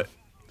but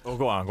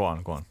go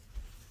on.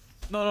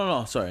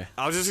 no. Sorry.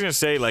 I was just gonna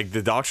say, like,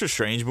 the Doctor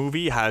Strange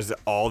movie has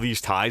all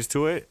these ties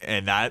to it,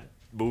 and that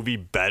movie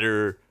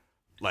better,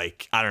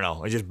 like, I don't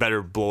know, it just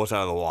better blow us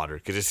out of the water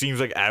because it seems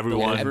like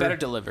everyone. I better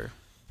deliver.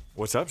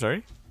 What's up?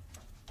 Sorry.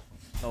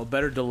 No,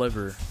 better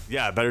deliver.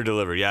 Yeah, better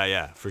deliver.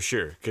 Yeah, for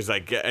sure. Because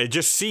like it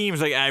just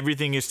seems like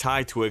everything is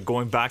tied to it,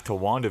 going back to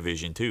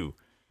WandaVision too.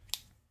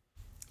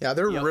 Yeah,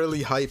 they're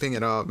really hyping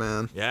it up,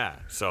 man. Yeah,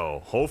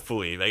 so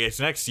hopefully, like, it's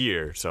next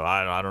year, so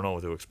I don't know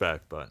what to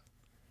expect, but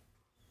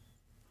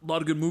A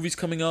lot of good movies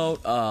coming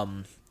out.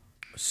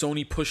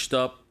 Sony pushed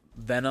up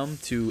Venom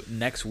to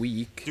next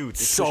week. dude, They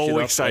pushed it so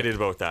up, excited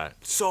about that.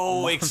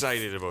 So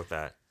excited about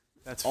that.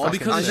 That's All fucking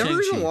because I of never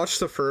even Shang-Chi. watched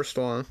the first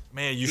one.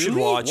 Man, you should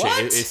Really? watch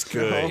What? it. It's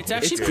good. It's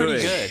actually It's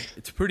pretty good.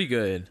 It's pretty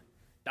good.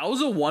 That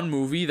was a one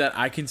movie that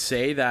I can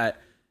say that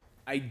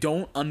I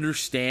don't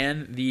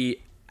understand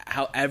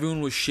how everyone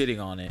was shitting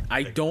on it.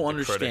 I don't The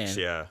understand. critics,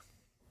 yeah.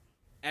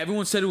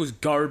 Everyone said it was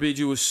garbage.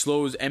 It was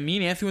slow. And me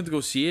and Anthony went to go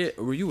see it.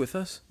 Were you with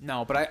us?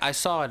 No, but I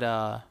saw it.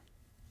 I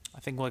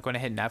think like when it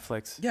hit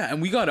Netflix. Yeah,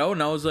 and we got out,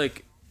 and I was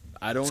like,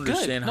 I don't It's good.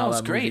 understand how No,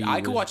 it's that great. movie I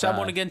could was watch that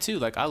one bad. again too.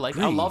 Like I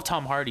Great. love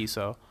Tom Hardy.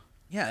 So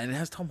Yeah, and it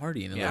has Tom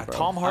Hardy in it. Yeah, like, bro.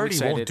 Tom Hardy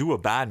excited. won't do a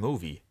bad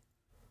movie.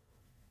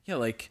 Yeah,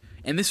 like,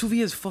 and this movie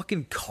has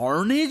fucking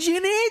Carnage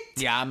in it.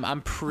 yeah,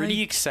 I'm pretty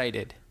Like-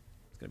 excited.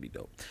 It's gonna be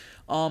dope.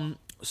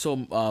 So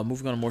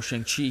moving on to more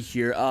Shang-Chi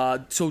here.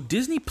 So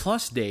Disney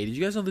Plus Day. Did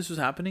you guys know this was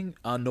happening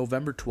on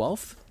November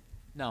 12th?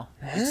 No,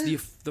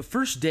 It's the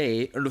first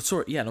day, or no,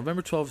 sorry, yeah,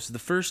 November 12th is the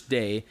first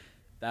day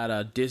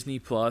that Disney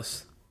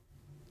Plus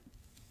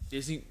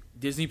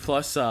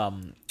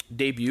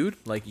debuted.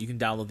 Like, you can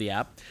download the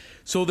app.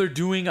 So they're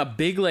doing a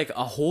big, like,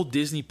 a whole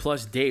Disney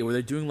Plus day where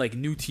they're doing like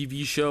new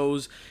TV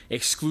shows,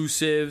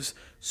 exclusives.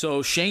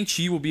 So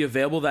Shang-Chi will be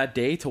available that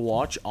day to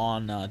watch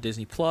on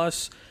Disney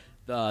Plus.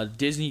 The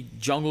Disney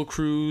Jungle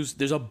Cruise.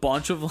 There's a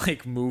bunch of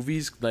like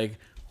movies like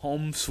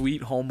Home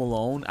Sweet Home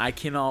Alone. I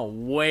cannot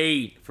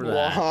wait for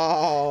that.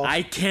 Wow.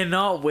 I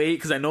cannot wait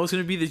because I know it's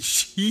gonna be the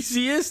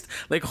cheesiest.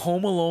 Like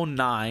Home Alone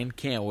 9,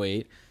 can't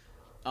wait.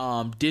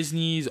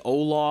 Disney's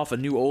Olaf, a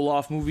new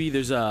Olaf movie.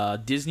 There's a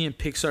Disney and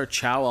Pixar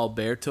Ciao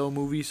Alberto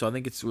movie, so I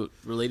think it's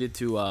related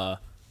to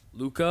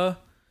Luca.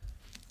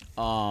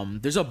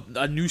 There's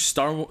a new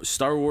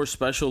Star Wars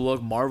special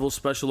look, Marvel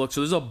special look.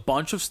 So there's a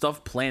bunch of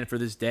stuff planned for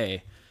this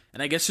day,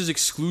 and I guess there's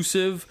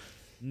exclusive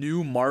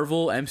new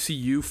Marvel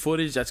MCU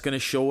footage that's gonna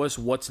show us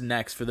what's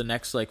next for the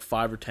next like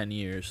 5 or 10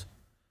 years.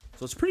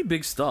 So it's pretty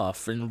big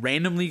stuff, and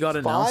randomly got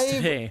announced 5?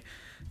 today.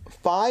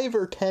 5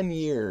 or 10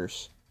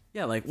 years.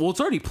 Yeah, like, well, it's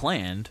already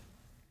planned.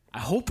 I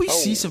hope we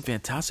see some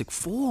Fantastic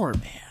Four,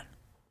 man.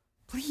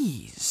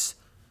 Please.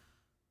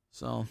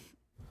 So,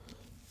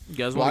 you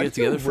guys want Why to did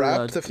get you together for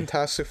wrap the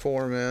Fantastic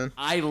Four, man?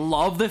 I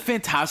love the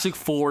Fantastic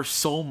Four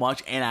so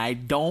much, and I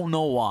don't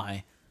know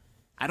why.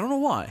 I don't know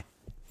why.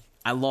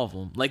 I love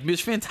them. Like, Miss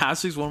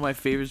Fantastic is one of my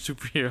favorite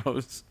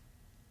superheroes.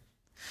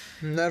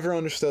 Never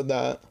understood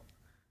that.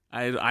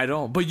 I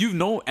don't. But you've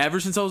known,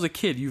 ever since I was a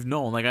kid, you've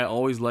known. Like, I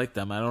always liked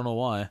them. I don't know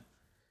why.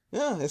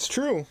 Yeah, it's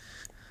true.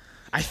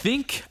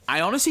 I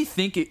honestly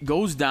think it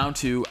goes down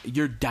to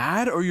your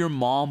dad or your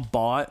mom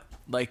bought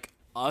like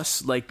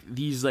us like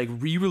these like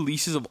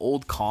re-releases of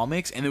old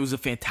comics, and there was a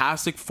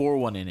Fantastic Four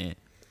one in it.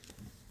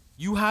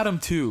 You had them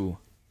too,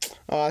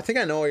 I think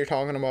I know what you're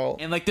talking about.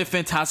 and like the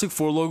Fantastic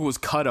Four logo was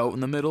cut out in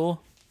the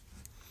middle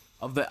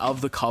of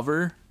the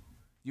cover.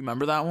 You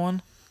remember that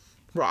one?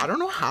 Bro, I don't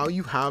know how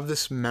you have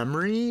this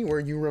memory where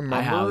you remember.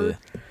 I have it.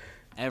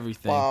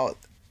 Everything. Wow.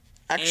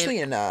 Actually,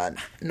 in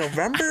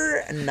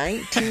November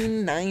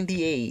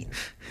 1998,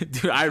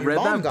 Dude, I read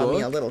Mom that got book.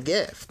 me a little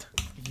gift.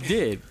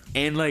 Did,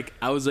 and like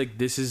I was like,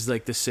 this is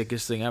like the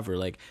sickest thing ever.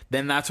 Like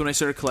then that's when I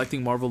started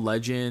collecting Marvel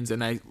Legends,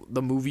 and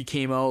the movie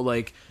came out.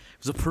 Like it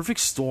was a perfect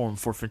storm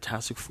for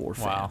Fantastic Four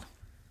fan. Wow.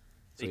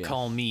 So, They yeah.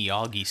 call me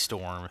Augie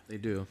Storm. They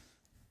do.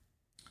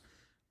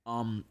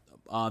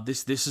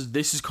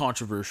 This is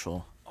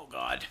controversial. Oh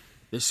God.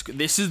 This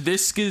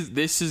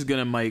is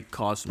gonna might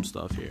cause some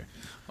stuff here.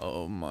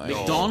 Oh my.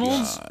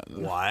 McDonald's?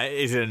 Why?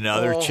 Is it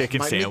another Oh, chicken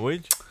my-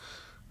 sandwich?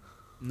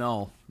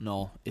 No,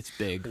 it's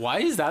big. Why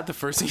is that the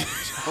first thing?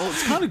 Oh,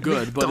 it's kind of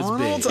good, but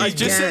McDonald's,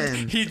 it's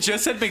Again. he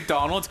just said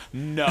McDonald's.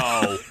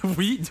 No. big.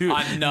 We do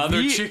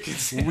Another chicken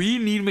sandwich. We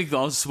need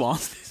McDonald's to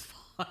sponsor this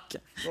podcast.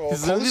 Oh,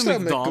 'Cause call there's this a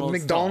the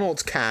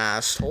McDonald's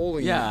cast.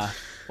 Holy. Yeah.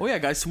 Oh yeah,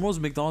 guys. Tomorrow's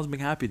McDonald's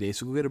McHappy Day,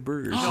 so go get a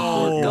burger.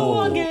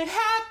 Get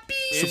happy.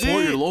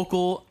 Support your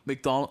local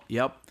McDonald's.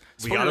 Yep.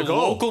 We gotta go.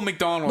 Local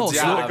McDonald's.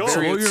 so yeah, go.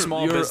 very support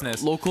small your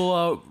business.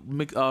 Local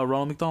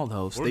Ronald McDonald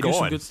House. We're They do some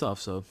going. good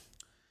stuff. So,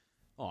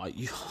 Oh,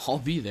 I'll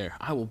be there.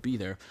 I will be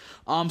there.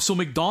 So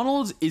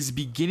McDonald's is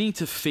beginning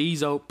to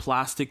phase out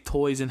plastic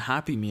toys and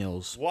Happy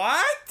Meals.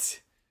 What?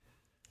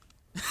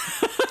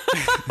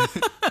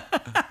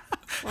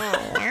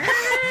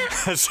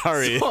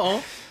 Sorry.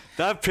 Oh.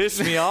 That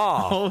pissed me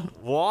off.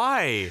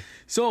 Why?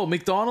 So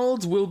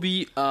McDonald's will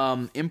be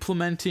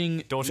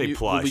implementing. Don't say Will be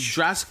plush.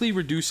 drastically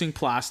reducing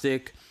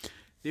plastic.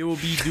 They will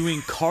be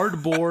doing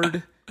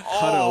cardboard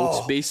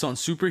cutouts based on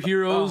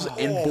superheroes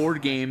and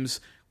board games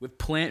with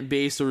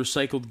plant-based or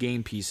recycled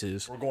game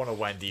pieces. We're going to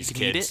Wendy's, You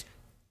can eat kids.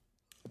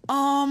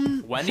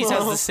 it. Wendy's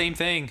has the same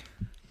thing.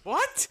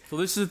 What? So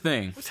this is the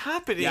thing. What's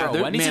happening? Yeah, Bro,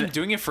 they're- Wendy's man- been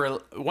doing it for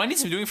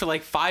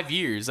like 5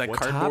 years. Like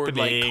What's cardboard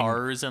happening? like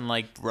cars and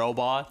like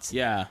robots.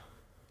 Yeah.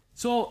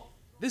 So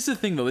this is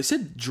the thing though. They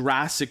said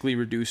drastically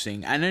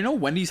reducing, and I know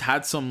Wendy's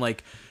had some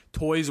like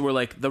toys where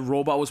like the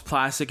robot was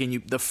plastic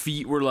and the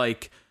feet were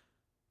like,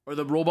 or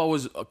the robot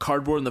was a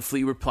cardboard and the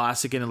feet were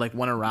plastic and it like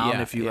went around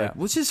Yeah, if you yeah. like,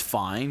 which is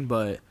fine,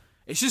 but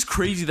it's just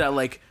crazy that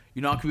like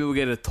you're not gonna be able to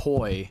get a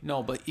toy.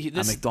 No, but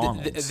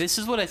McDonald's. this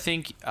is what I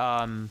think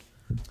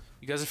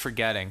you guys are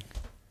forgetting.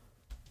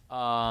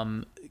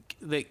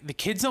 The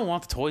kids don't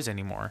want the toys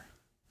anymore.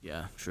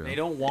 Yeah, true. They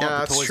don't want Yeah, the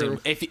that's toys true.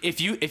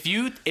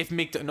 anymore. If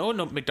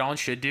McDonald's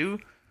should do,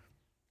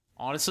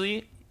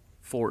 honestly,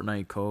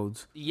 Fortnite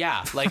codes.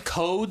 yeah, like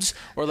codes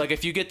or like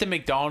if you get the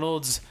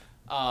McDonald's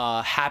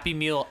Happy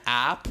Meal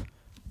app,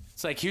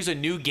 it's like here's a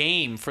new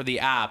game for the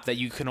app that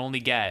you can only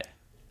get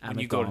when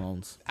you go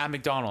McDonald's. at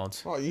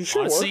McDonald's. Oh, you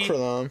should Honestly, work for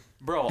them.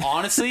 Bro,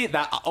 honestly,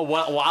 that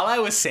while I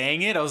was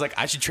saying it, I was like,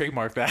 I should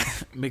trademark that.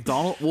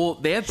 McDonald's. Well,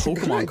 they had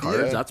Pokemon idea.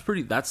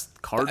 cards. That's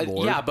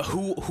cardboard. Yeah, but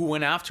who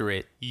went after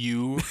it?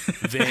 You,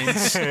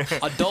 Vince,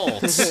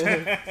 adults.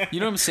 You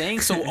know what I'm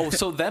saying?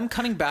 So them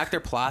cutting back their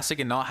plastic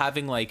and not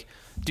having like,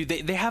 dude,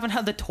 they haven't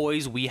had the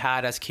toys we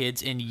had as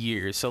kids in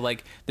years. So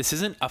like, this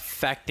isn't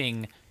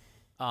affecting,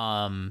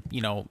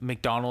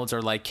 McDonald's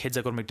or like kids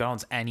that go to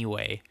McDonald's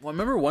anyway. Well, I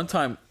remember one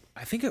time,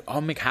 I think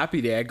on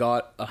McHappy Day, I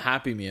got a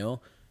Happy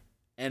Meal,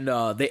 and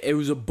it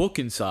was a book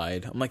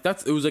inside. I'm like,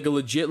 it was like a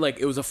legit, like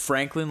it was a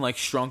Franklin like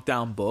shrunk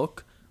down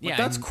book. I'm like,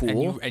 that's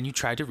cool. And you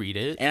tried to read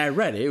it. And I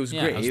read it. It was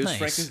Yeah, great. it was It was nice.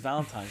 Franklin's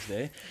Valentine's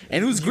Day,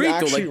 and it was great though.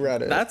 actually Like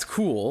read it. that's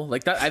cool.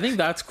 Like that, I think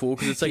that's cool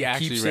because it's like He a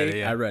actually keepsake. read it,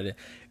 yeah. I read it.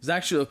 It's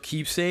actually a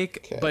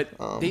keepsake, Okay, but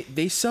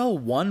they sell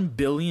 1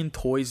 billion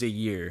toys a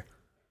year,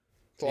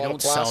 It's a They lot don't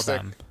of sell plastic.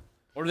 them.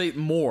 or they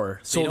more.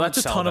 They So don't that's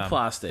a sell ton them. of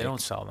plastic. They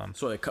don't sell them.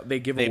 So they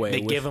give They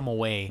away. give them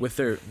away. with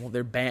their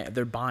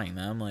they're buying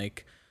them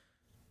like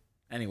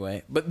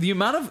anyway, but the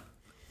amount of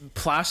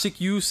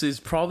plastic use is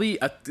probably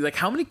like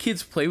how many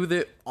kids play with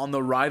it on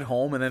the ride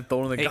home and then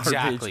throw it in the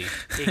Exactly.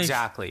 garbage.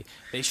 Exactly.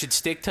 They should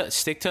stick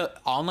to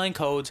online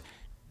codes,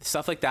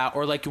 stuff like that,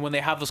 or like when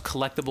they have those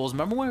collectibles.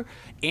 Remember where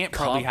Aunt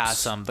probably Cups. has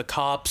some. The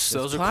cups,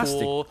 those are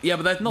plastic. cool. Yeah,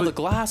 but the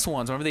glass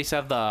ones. Remember they used to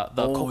have the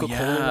Oh, Coca-Cola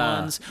yeah.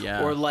 ones,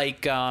 Yeah. or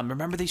like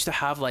remember they used to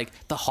have like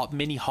the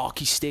mini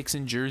hockey sticks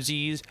and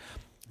jerseys,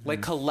 like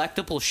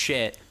collectible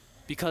shit.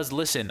 Because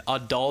listen,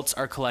 adults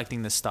are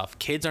collecting this stuff.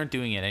 Kids aren't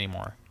doing it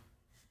anymore.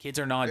 Kids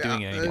are not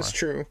doing it anymore. That's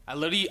true. I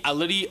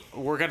literally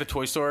work at a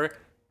toy store.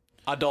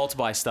 Adults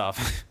buy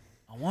stuff.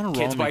 I want a Kids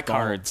Ronald buy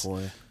McDonald cards.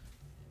 toy.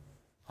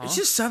 It's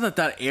just sad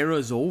that era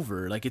is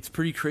over. Like it's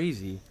pretty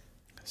crazy.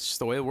 It's just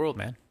the way of the world,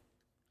 man.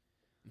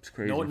 It's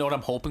crazy. Know what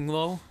I'm hoping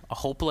though? I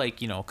hope like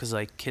because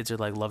like kids are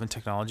like loving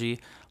technology.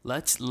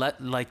 Let's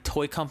let like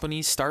toy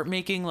companies start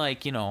making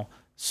like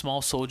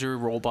small soldier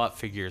robot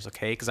figures,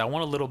 okay? Because I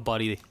want a little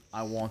buddy.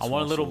 I want a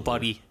Small little Soldier.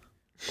 buddy.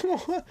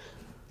 Okay?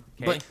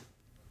 But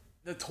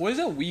the toys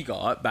that we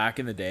got back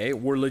in the day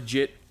were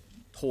legit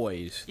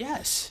toys.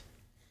 yes.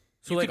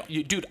 So You like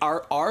could- dude,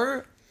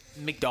 our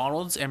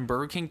McDonald's and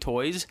Burger King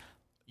toys,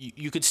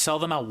 you could sell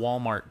them at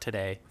Walmart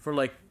today. for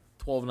like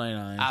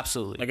 $12.99.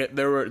 Absolutely.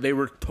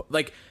 Like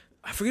like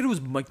I forget it was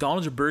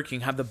McDonald's or Burger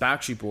King had the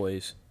Backstreet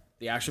Boys,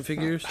 the action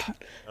figures.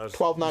 And you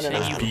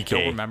BK.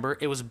 don't remember?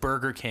 It was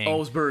Burger King. Oh, it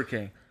was Burger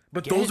King.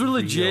 But Get those it were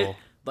legit, real.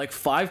 like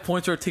 5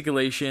 points of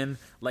articulation,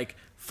 like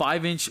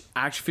 5-inch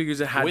action figures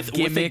that had with a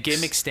gimmicks.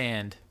 gimmick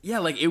stand. Yeah,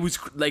 like it was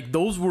like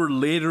those were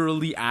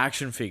literally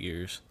action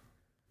figures.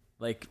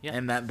 Like, Yeah.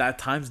 and that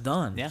time's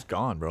done. Yeah.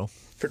 Gone, bro.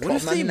 For What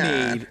if they $12.99.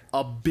 made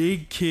a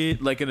big kid,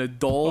 like an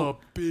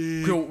adult?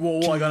 Whoa,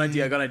 I got an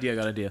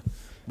idea.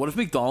 What if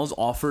McDonald's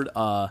offered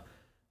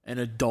an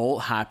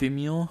adult Happy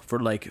Meal for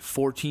like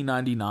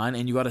 $14.99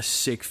 and you got a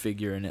sick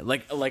figure in it,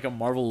 like a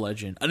Marvel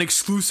Legend, an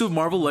exclusive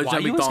Marvel Legend Why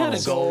at you always gotta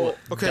McDonald's?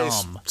 go Okay,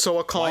 dumb? so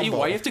a combo.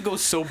 Why you have to go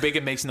so big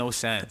it makes no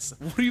sense?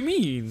 What do you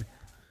mean?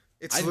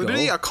 It's I'd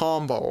literally go. a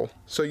combo.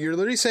 So you're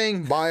literally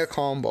saying buy a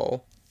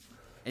combo.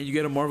 And you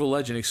get a Marvel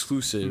Legend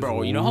exclusive,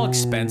 Bro, you know how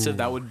expensive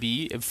that would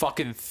be? If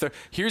fucking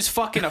here's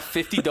fucking a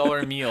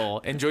 $50 meal.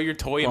 Enjoy your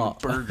toy and Well,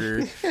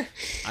 burger.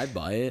 I'd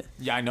buy it.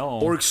 Yeah, I know.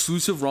 Or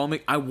exclusive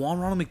I want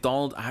Ronald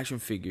McDonald action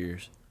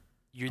figures.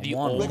 You're the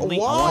want one. only,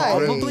 Like,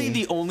 why? probably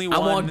the only I one,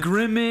 want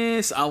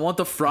Grimace. I want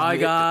the Fry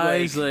Yeah,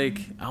 Guys. Like,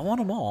 I want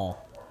them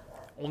all.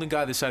 only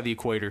guy this side of the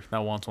equator that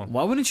wants one.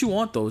 Why wouldn't you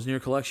want those in your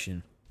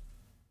collection?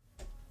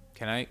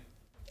 Can I?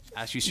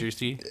 Ask you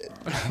seriously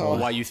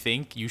why you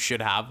think you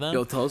should have them?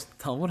 Yo, tell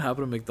them what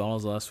happened at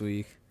McDonald's last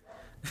week.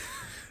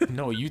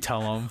 No, you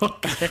tell them.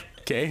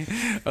 Okay.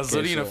 I was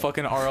reading a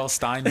fucking R.L.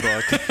 Stein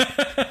book.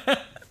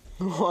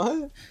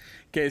 What?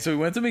 Okay, so we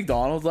went to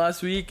McDonald's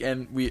last week,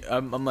 and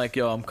I'm like,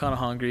 yo, I'm kind of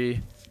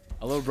hungry.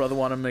 A little brother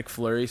wanted a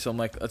McFlurry, so I'm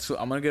like,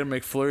 I'm gonna get a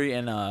McFlurry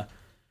and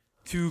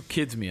 2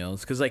 kids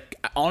meals, because like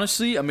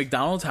honestly, a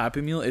McDonald's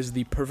Happy Meal is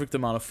the perfect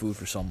amount of food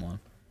for someone.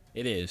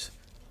 It is.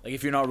 Like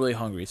if you're not really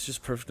hungry, it's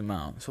just perfect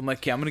amount. So I'm like,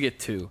 okay, I'm gonna get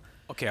 2.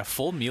 Okay, a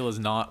full meal is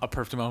not a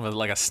perfect amount of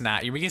like a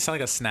snack. You're making it sound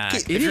like a snack.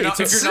 It is. If you're not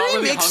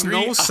really makes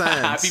hungry, no a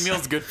sense. Happy Meal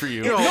is good for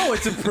you. No,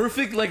 it's a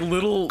perfect like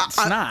little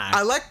snack.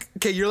 I like.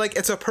 Okay, you're like,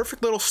 it's a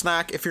perfect little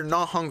snack if you're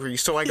not hungry.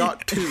 So I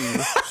got 2.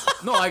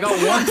 No, I got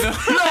one.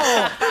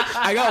 No,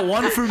 I got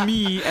one for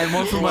me and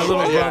one for my little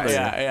brother.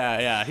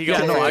 Yeah. He Yeah,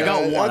 got no, I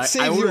got that one. I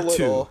saves you a ordered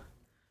 2. little.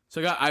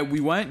 So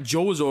we went.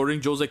 Joe was ordering.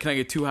 Joe's like, "Can I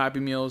get 2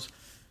 Happy Meals?"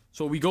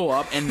 So we go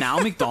up, and now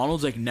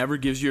McDonald's like never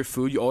gives you your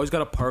food. You always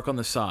gotta park on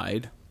the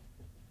side.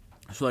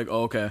 So like,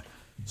 oh, okay.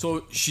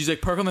 So she's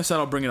like, "Park on the side.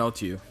 I'll bring it out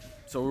to you."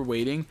 So we're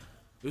waiting.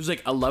 It was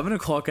like 11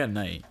 o'clock at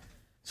night.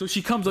 So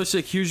she comes out. She's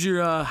like, "Here's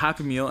your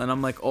Happy Meal," and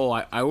I'm like, "Oh,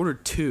 I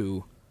ordered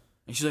 2."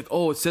 And she's like,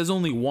 "Oh, it says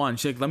only 1."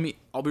 She's like,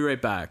 I'll be right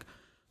back."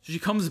 So she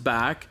comes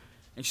back,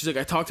 and she's like,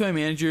 "I talked to my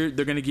manager.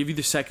 They're gonna give you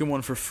the second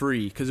one for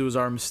free because it was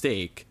our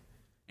mistake."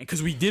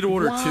 Because we did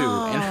order 2,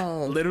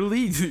 and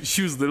literally,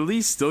 she was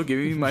literally still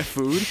giving me my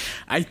food.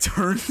 I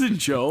turned to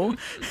Joe,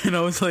 and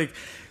I was like,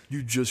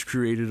 "You just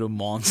created a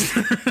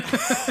monster."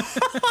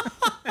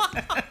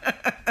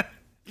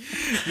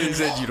 He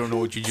said, "You don't know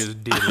what you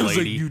just did, I was like,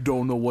 lady." "You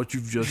don't know what you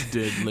just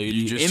did, lady."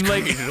 You just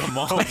like, created a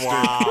monster.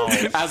 Wow.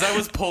 As I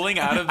was pulling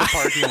out of the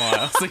parking lot,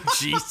 I was like,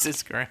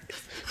 Jesus Christ.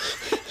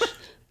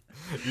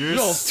 You're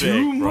yo, sick,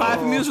 2 bro.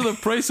 Happy Meals for the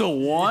price of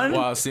 1.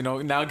 Wow, so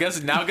now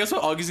guess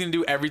what Augie's gonna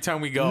do every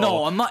time we go.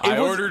 No, I'm not- I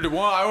ordered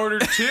 1. I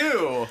ordered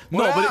 2.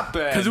 What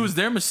happened? because it was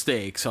their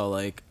mistake. So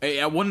like,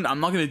 I wouldn't. I'm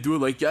not gonna do it.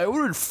 Like, yeah, I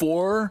ordered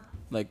 4.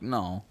 Like,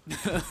 no.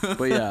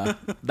 But yeah,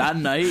 that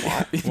night,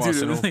 dude, Wow,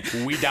 so it was like,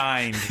 we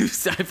dined. I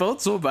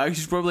felt so bad.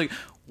 She's probably like,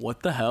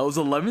 "What the hell?" It was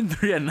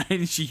 11:30 at night,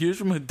 and she hears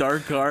from a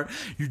dark car,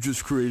 "You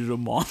just created a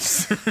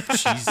monster."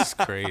 Jesus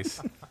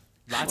Christ.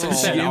 That's She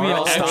insane. gave me an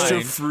R.L. extra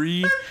Stein.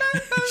 free.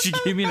 She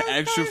gave me an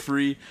extra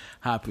free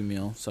Happy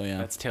Meal. So yeah,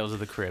 That's Tales of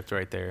the Crypt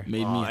right there.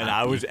 made me. And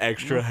I was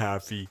extra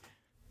happy.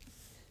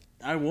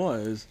 I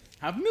was.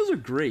 Happy Meals are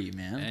great,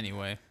 man.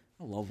 Anyway.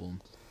 I love them.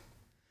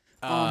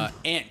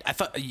 Ant, I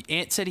thought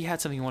Ant said he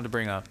had something he wanted to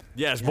bring up.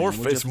 Yeah, it's more.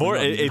 we'll It's more.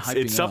 definitely It's not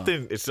hyping it's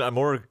something. It's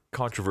more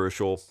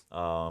controversial.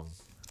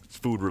 It's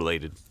food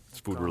related. It's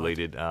food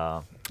related.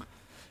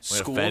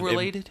 School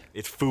related?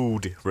 It's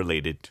food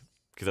related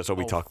because that's what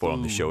we talk about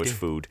on the show. Is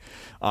food.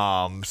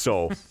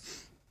 So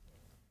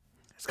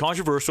it's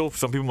controversial.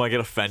 Some people might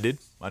get offended.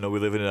 I know we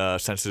live in a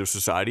sensitive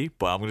society,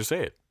 but I'm gonna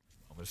say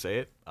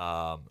it.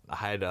 I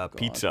had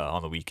pizza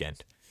on the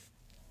weekend.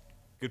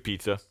 Good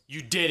pizza.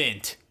 You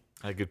didn't.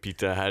 I had good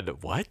pizza. I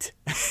had what?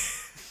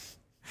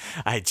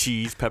 I had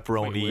cheese,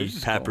 pepperoni, where's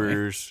this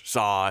peppers,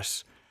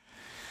 sauce.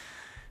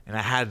 And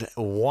I had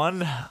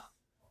one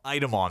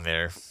item on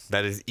there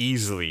that is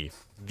easily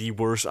the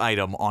worst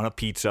item on a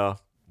pizza,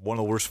 one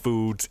of the worst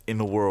foods in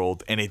the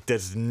world, and it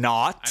does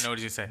not I know what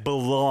you're saying.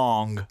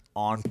 belong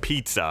on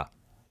pizza.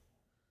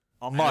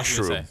 A what you're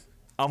mushroom. saying.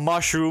 A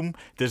mushroom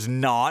does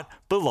not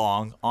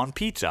belong on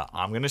pizza.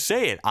 I'm going to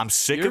say it. I'm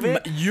sick of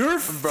it.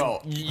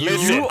 Bro,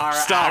 Listen, you are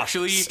stop,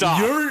 actually stop.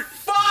 You're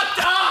fucked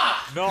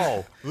up.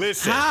 No,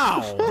 listen.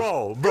 How?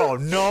 Bro,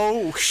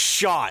 no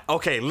shot.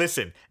 Okay,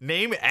 listen.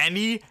 Name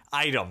any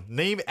item.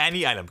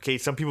 Okay,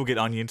 some people get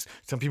onions.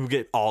 Some people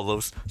get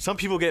olives. Some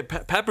people get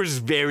peppers is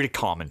very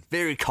common.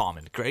 Very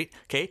common, great?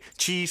 Okay?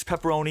 Cheese,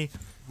 pepperoni,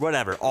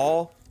 whatever.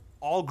 All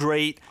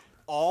great.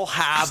 All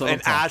have Just let an 'em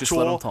talk. Just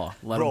let 'em actual talk.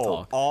 Let 'em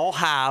talk. all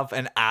have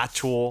an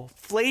actual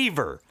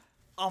flavor.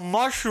 A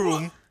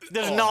mushroom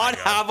does not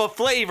have a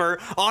flavor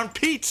on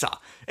pizza.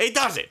 It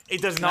doesn't.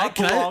 It does not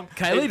belong.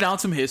 Can I lay down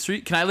some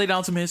history?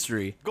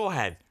 Go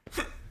ahead.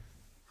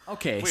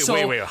 Okay, Wait,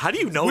 so wait. How do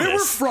you know where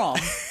this?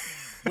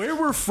 where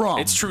we're from,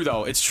 It's true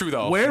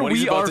though. where what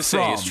he's we about are to say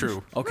from, is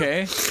true.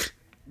 Okay,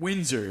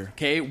 Windsor.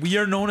 Okay, we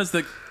are known as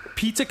the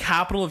pizza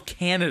capital of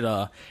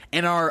Canada,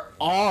 and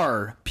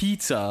our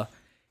pizza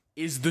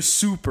is the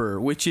super,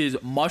 which is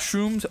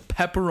mushrooms,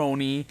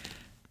 pepperoni,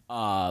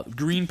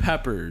 green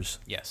peppers.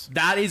 Yes.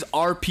 That is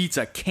our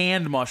pizza,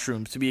 canned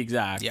mushrooms to be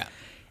exact. Yeah.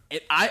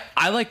 And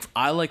I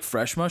like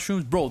fresh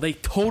mushrooms, bro. They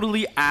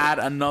totally add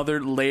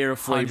another layer of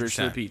flavors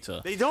to the 100%.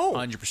 pizza. They don't.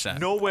 100%.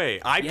 No way.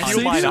 I Yes, peel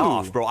they mine do.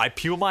 off, bro. I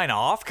peel mine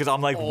off because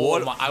I'm like,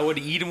 what? I would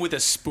eat him with a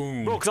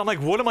spoon. Bro, because I'm like,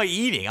 what am I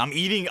eating? I'm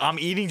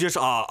eating just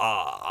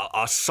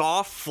a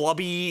soft,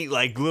 flubby,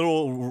 like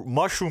little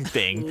mushroom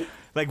thing.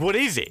 Like, what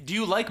is it? Do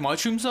you like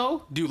mushrooms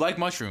though? Do you like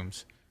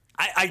mushrooms?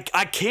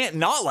 I can't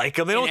not like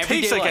them. They don't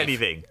everyday taste like life.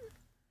 anything.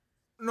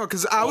 No,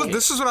 because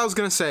this is what I was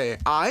gonna say.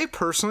 I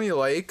personally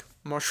like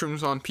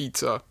mushrooms on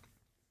pizza.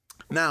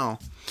 Now,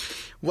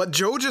 What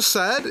Joe just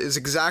said is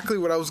exactly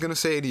what I was gonna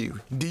say to you.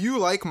 Do you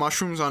like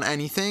mushrooms on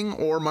anything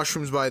or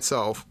mushrooms by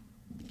itself?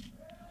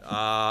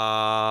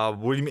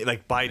 What do you mean,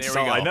 like by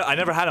itself? go. I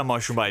never had a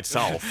mushroom by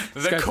itself.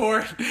 The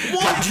core.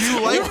 What? Do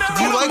you like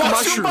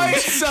Mushroom by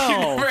mushrooms?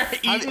 itself.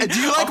 Do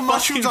you like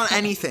mushrooms on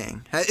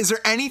anything? Is there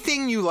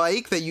anything you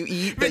like that you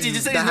eat that, Reggie,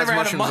 just say that he's has never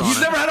had a mushrooms on He's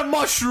it? never had a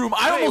mushroom.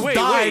 I almost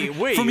died from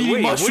eating wait, what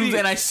do mushrooms, you-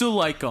 and I still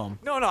like them.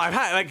 No, I've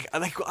had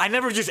like I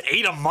never just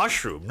ate a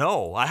mushroom.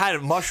 No, I had a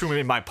mushroom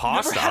in my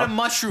pasta. Never had a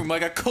mushroom,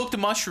 like a cooked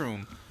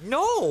mushroom.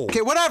 No.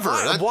 Okay, whatever.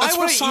 Why That's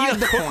would I beside eat a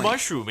the cooked point.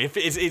 mushroom? If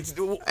it's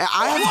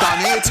I have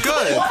done it. It's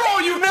good.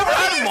 Bro, you've never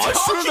had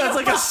mushrooms as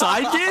like a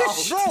side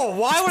dish? no.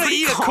 Why would I pretty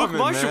eat a cooked common,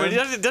 mushroom?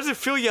 man. It doesn't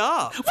fill you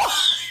up.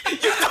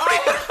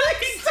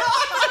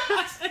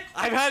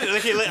 I've had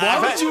like, Why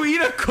would you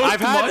eat a cooked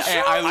I've had-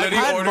 mushroom? I I've literally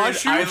had ordered.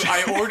 mushrooms.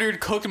 I ordered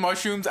cooked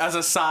mushrooms as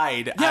a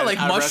side. Yeah, at- like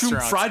at mushroom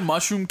restaurants. fried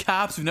mushroom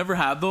caps. You've never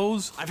had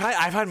those? I've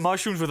had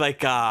mushrooms with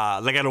like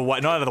at not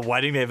at a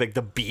wedding. They have like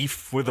the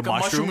beef with the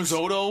Like a mushroom mushrooms.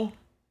 risotto.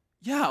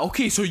 Yeah.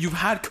 Okay, so you've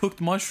had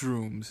cooked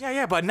mushrooms.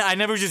 Yeah, but I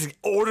never just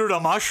ordered a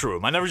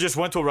mushroom. I never just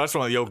went to a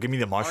restaurant like, yo, give me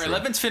the All mushroom. right,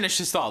 let Vince finish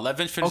his thought. Let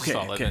Vince finish Okay, his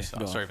thought. Let okay, Vince thought.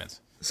 go. Sorry, Vince.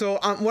 So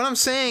what I'm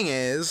saying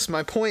is,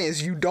 my point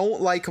is, you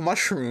don't like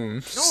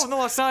mushrooms.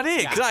 No, that's not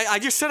it. 'Cause I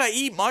just said I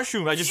eat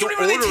mushrooms. I just You don't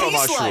don't even order a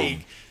taste mushroom.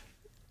 like.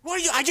 What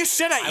do you? I just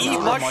said I eat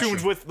love a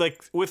mushrooms mushroom.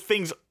 with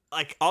things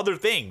like other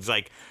things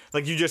like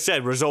you just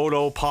said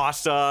risotto,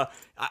 pasta.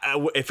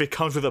 If it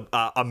comes with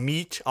a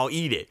meat, I'll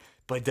eat it.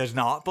 But it does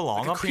not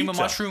belong on Cream of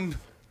pizza. mushroom.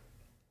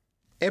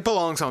 It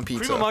belongs on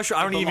pizza. Cream of mushroom.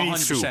 I don't It even eat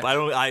belongs soup.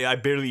 100%. I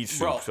barely eat soup.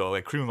 Bro. So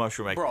like cream of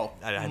mushroom. Bro,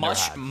 I never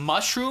had.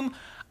 mushroom.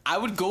 I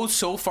would go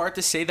so far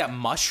to say that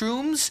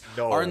mushrooms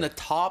No. are in the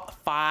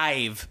top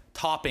 5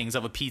 toppings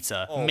of a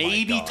pizza. my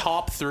Maybe God.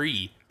 top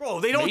 3. Bro,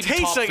 they don't Maybe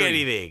taste top like 3.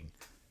 anything.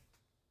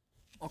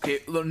 Okay,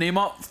 name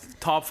up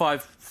top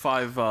five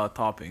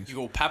toppings. You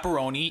go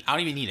pepperoni. I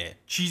don't even need it.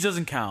 Cheese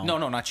doesn't count. No,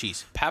 not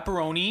cheese.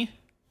 Pepperoni.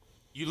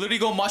 You literally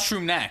go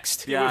mushroom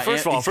next. Yeah,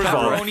 First of yeah, all, it's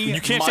pepperoni,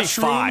 you can't say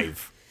mushroom.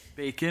 5.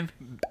 Bacon.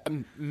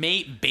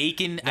 Mate,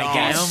 bacon. I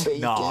guess.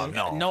 Bacon.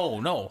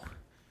 No.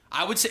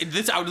 I would say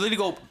this. I would literally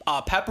go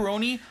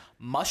pepperoni,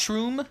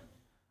 mushroom, green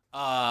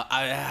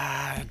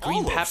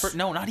Olives. pepper.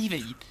 No, not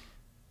even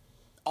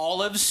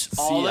olives.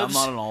 I'm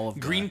not an olive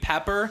guy. Green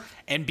pepper,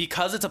 and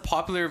because it's a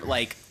popular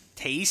like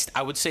taste,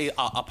 I would say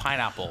a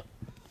pineapple.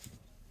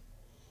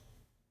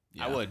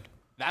 I would.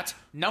 That's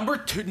number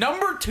 2.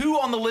 Number 2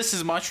 on the list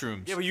is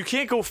mushrooms. Yeah, but you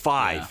can't go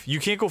 5. Yeah. You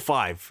can't go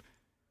 5.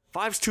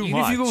 5's too Even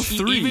if much. you go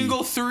 3. Even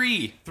go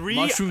 3. 3.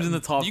 Mushrooms in the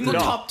top You can go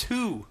 3. top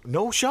 2.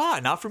 No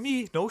shot. Not for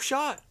me. No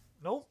shot.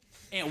 No.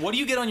 And what do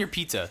you get on your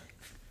pizza?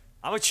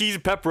 I'm a cheese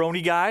and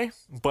pepperoni guy,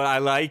 but I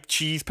like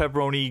cheese,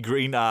 pepperoni,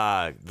 green,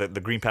 the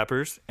green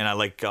peppers, and I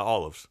like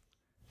olives.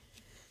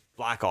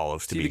 Black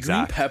olives, to See, be the green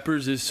exact.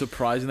 peppers is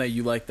surprising that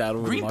you like that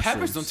over Green mushrooms.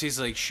 peppers don't taste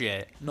like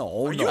shit.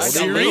 No, you they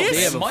serious? really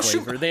they have a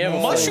Mushroom- flavor. They have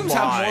a mushrooms flavor.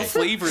 have my. more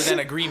flavor than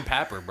a green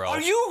pepper, bro.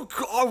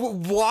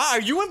 Why?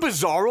 Are you in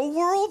Bizarro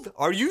World?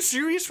 Are you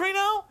serious right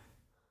now?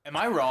 Am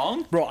I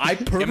wrong? Bro, I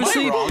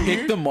purposely wrong pick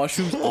here? the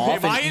mushrooms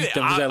off and eat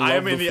them because I love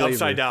am the in the flavor.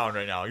 upside down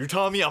right now. You're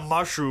telling me a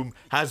mushroom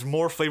has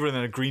more flavor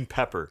than a green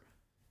pepper?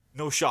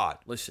 No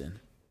shot. Listen,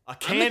 A I'm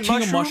the canned king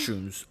mushroom? of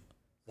mushrooms.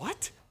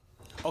 What?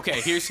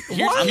 Okay, here's I'm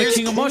the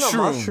king of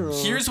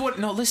mushrooms. here's what.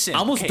 No, listen. I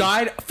almost okay.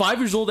 died. 5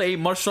 years old, I ate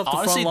mushrooms off the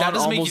Honestly, front that lawn.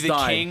 doesn't make Almost you the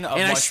died, king of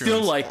and mushrooms. I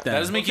still like them. That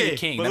doesn't make you the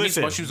king. but That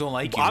listen, means mushrooms don't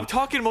like you. I'm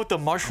talking about the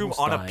mushroom Almost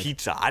on a died.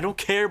 pizza. I don't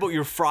care about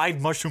your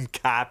fried mushroom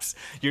caps,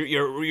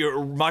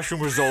 your mushroom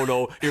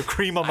risotto, your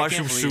cream of I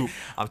can't mushroom believe- soup.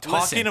 I'm talking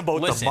Listen,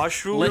 about listen, the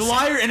mushroom. You're a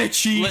liar and a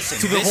cheat Listen,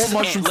 to the this whole is-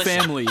 mushroom listen,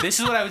 family. This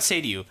is what I would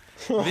say to you.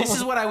 This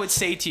is what I would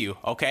say to you.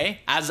 Okay,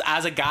 as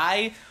a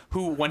guy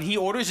who, when he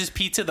orders his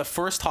pizza, the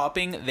first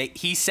topping that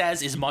he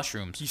says is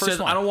mushrooms. He First says,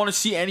 one. I don't want to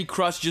see any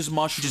crust, just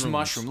mushrooms. Just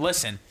mushroom.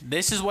 Listen,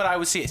 this is what I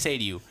would say to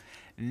you.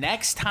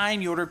 Next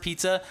time you order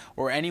pizza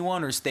or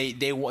anyone or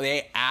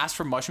they ask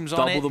for mushrooms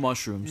on it. Double the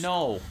mushrooms.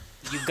 No,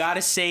 you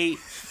gotta say,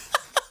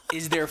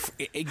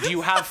 do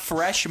you have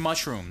fresh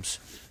mushrooms?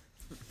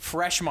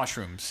 Fresh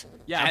mushrooms.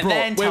 Yeah, and bro.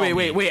 then tell me.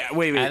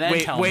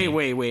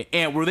 Wait.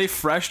 And were they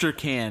fresh or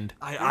canned?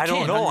 I don't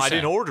canned, know. I 100%.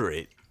 didn't order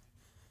it.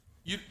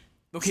 You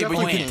Okay, but you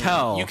Definitely can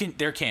tell. You can.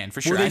 They're canned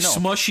for sure. Were they I know.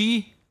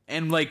 smushy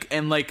and like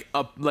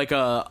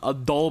a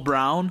dull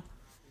brown?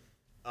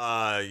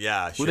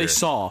 Yeah, sure. Were they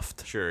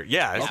soft? Sure.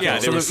 Yeah, Okay, yeah,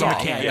 so they were they're from a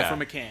soft. can, Yeah. They're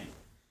from a can.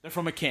 They're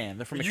from a can.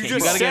 They're from a You can.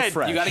 just gotta said get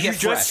fresh. you gotta get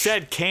you fresh. just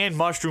said canned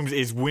mushrooms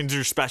is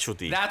Windsor's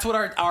specialty. That's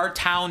what our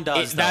town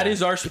does. That though.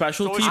 is our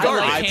specialty. So it's but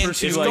garbage. I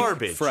personally It's like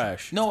garbage.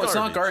 fresh. No, it's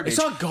not garbage. garbage. It's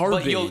not But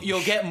garbage.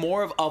 you'll get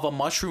more of a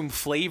mushroom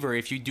flavor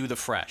if you do the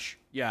fresh.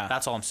 Yeah.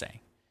 That's all I'm saying.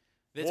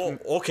 Well,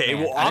 okay,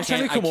 Man, well, I I'm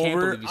can't- come I can't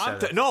over- believe you said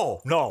that.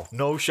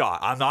 no shot.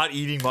 I'm not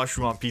eating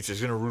mushroom on pizza.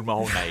 It's gonna ruin my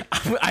whole night.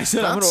 I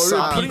said I'm That's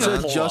gonna order a sad.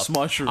 pizza just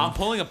mushroom. I'm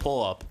pulling a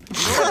pull up. You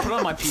know what I put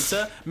on my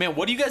pizza? Man,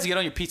 what do you guys get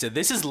on your pizza?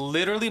 This is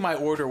literally my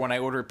order when I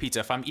order a pizza.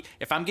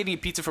 If I'm getting a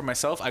pizza for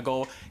myself, I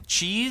go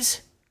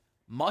cheese,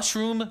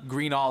 mushroom,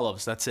 green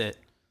olives. That's it.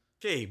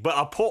 Okay, but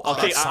okay,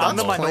 that's- I'm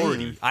the that's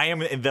minority. plain. I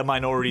am the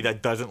minority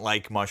that doesn't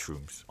like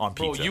mushrooms on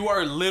Bro, pizza. you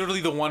are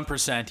literally the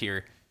 1%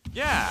 here.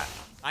 Yeah,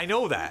 I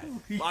know that.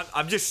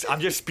 I'm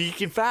just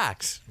speaking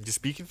facts. I'm just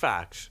speaking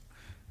facts.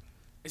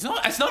 It's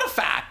not a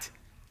fact.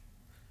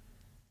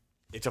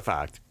 It's a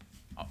fact.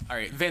 Oh, all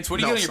right, Vince, what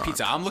are you No, getting on your it's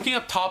pizza? I'm looking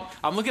up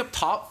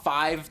top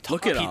 5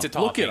 Look it pizza up.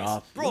 toppings. Look it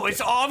up. Bro, it's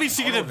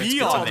obviously gonna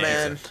be Oh, on Oh there.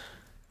 man,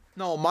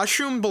 no,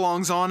 mushroom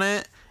belongs on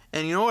it.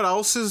 And you know what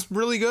else is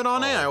really good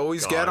on it? I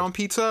always get God. on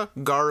pizza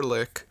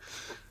garlic.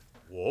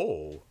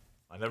 Whoa,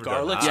 I never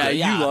Garlic. done that.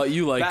 Yeah,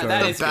 you like that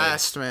garlic. is The good.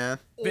 best, man.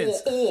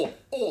 Vince.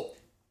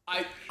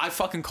 I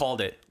fucking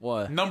called it.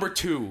 What? Number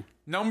two.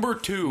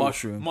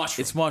 Mushroom.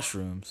 It's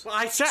mushrooms.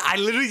 I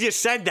literally just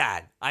said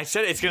that. I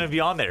said it's gonna be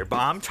on there, but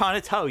I'm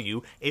trying to tell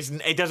you,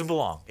 it doesn't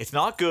belong. It's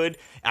not good.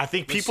 I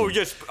think people are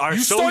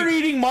You so. start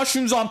eating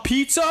mushrooms on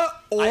pizza,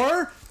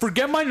 or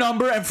forget my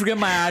number and forget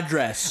my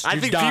address. I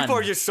You're think done. people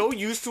are just so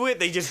used to it.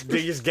 They just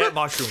get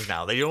mushrooms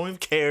now. They don't even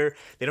care.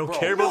 They don't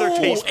care about their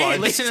taste Hey,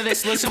 buds. listen to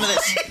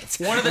this.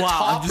 One of the Wow,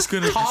 top, I'm just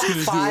gonna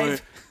do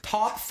it.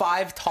 top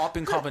 5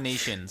 topping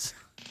combinations.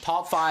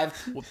 Top 5.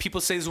 What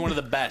people say is one of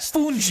the best.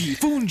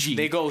 Fungi.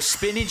 They go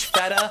spinach,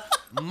 feta,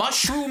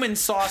 mushroom, and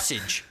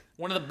sausage.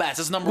 One of the best.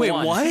 That's number Wait,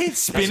 one. what?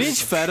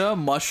 Spinach, feta,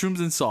 mushrooms,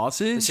 and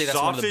sausage? Say that's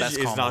one of the Sausage best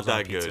is combos not that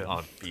on pizza. good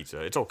on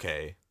pizza. It's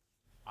okay.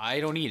 I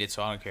don't eat it,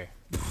 so I don't care.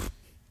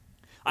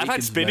 I've had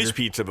Bacon's spinach better.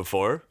 pizza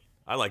before.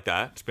 I like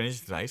that. Spinach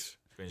is nice.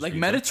 Spinach Like pizza.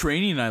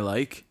 Mediterranean, I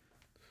like.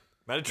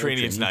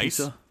 Mediterranean's nice.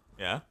 pizza.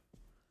 Yeah.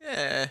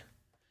 Yeah.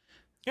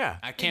 Yeah.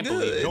 I can't Good.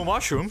 believe it. No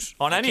mushrooms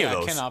on any of I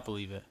those. cannot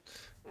believe it.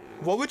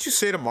 What would you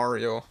say to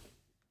Mario?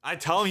 I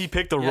tell him he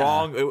picked the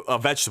wrong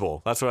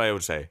vegetable. That's what I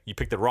would say. You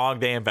picked the wrong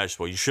damn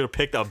vegetable. You should have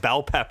picked a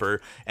bell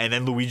pepper, and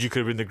then Luigi could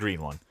have been the green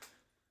one.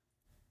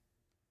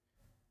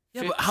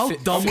 Yeah, but how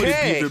dumb would it be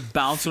Okay. if they're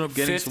bouncing up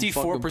getting some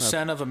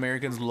 54% of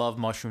Americans love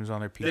mushrooms on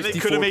their Then pizza. they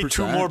could have made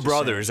two 54%, more just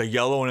brothers, a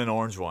yellow and an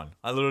orange one.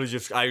 I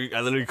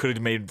literally could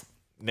have made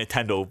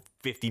Nintendo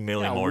 $50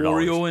 million more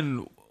dollars. Wario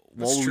and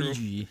That's true.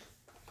 Waluigi.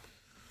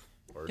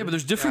 Yeah, but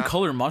there's different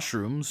color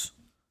mushrooms.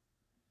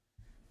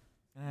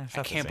 It's I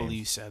not the can't same. believe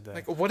you said that.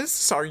 Like, what is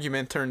this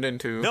argument turned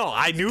into? No,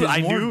 I knew. There's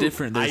I more knew.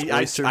 different. There's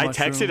I oyster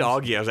texted mushrooms.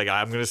 Augie. I was like,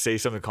 I'm gonna say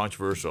something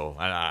controversial,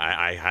 and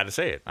I had to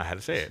say it. I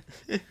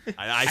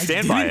I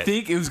stand by didn't it.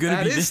 think it was gonna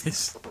That be is-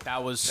 this.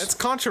 That was It's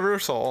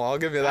controversial. I'll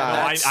give you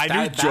that. I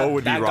knew Joe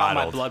would be that got my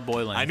rattled. blood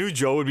boiling. I knew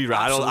Joe would be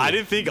rattled. Absolutely. I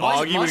didn't think Mus- Augie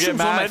would get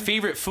mushrooms are my mad.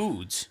 favorite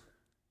foods.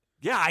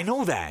 Yeah, I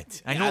know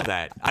that. I know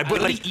that. I But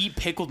really like, eat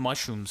pickled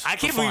mushrooms. I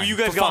can't for believe fun, you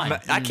guys for got. fun.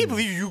 I can't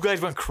believe you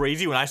guys went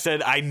crazy when I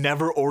said I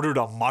never ordered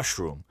a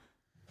mushroom.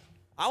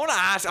 I want to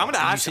ask. I'm gonna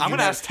You ask. said I'm you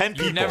gonna never- ask 10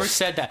 people. You never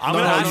said that. I'm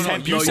gonna ask 10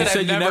 You people. said, You said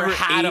I've you never never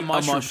had ate a a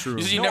mushroom. mushroom.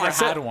 You said you No, never I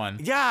said- had one.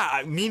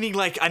 Yeah, meaning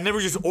like I never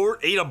just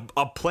ate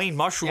a plain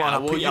mushroom Yeah,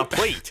 on well, a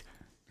plate.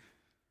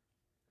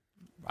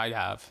 I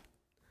have.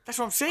 That's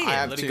what I'm saying. I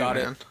have Literally to, got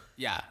it. man.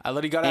 Yeah, I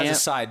literally got it as a And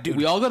side, dude.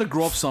 We all gotta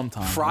grow up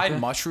sometime. fried okay?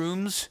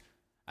 mushrooms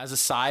as a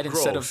side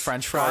instead of Gross.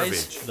 French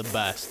fries. Garbage. The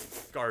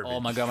best. Garbage. Oh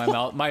my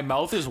god, my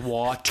mouth is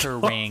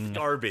watering.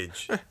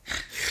 Garbage.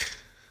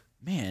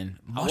 Man,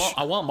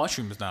 I want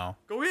mushrooms now.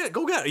 Go get it.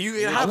 Go get it.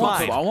 You I have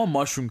want, mine. I want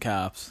mushroom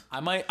caps. I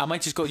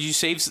might just go. You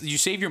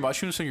save your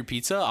mushrooms from your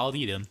pizza. I'll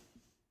eat them.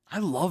 I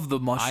love the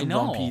mushrooms know.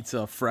 on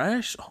pizza.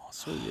 Fresh. Oh,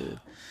 so good.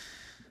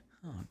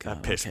 Oh god.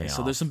 That pissed me So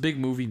off. there's some big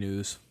movie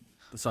news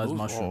besides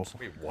mushrooms.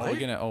 Wait, We're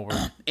gonna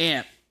over.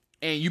 And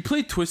you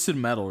played Twisted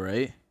Metal,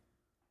 right?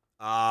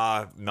 No,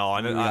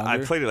 I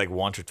younger? played it like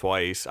once or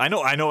twice. I know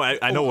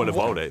what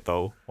about it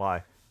though.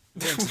 Why?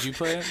 Vince, did you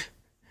play it?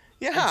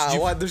 Yeah,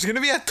 what? There's gonna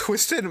be a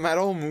Twisted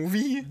Metal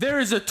movie? There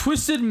is a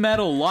Twisted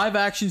Metal live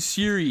action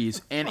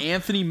series, and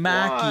Anthony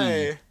Mackie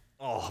Why?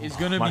 Oh, is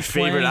gonna my be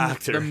favorite playing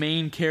actor. the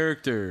main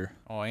character.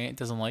 Oh, Ant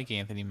doesn't like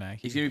Anthony Mackie.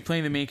 He's gonna be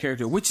playing the main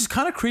character, which is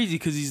kind of crazy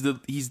because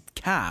he's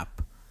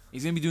Cap.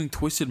 He's gonna be doing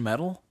Twisted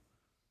Metal.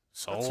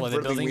 So That's are they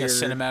really building weird. a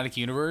cinematic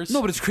universe?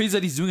 No, but it's crazy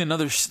that he's doing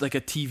another like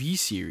a TV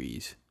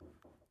series.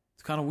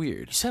 It's kind of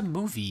weird. you said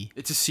movie.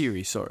 It's a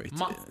series. Sorry,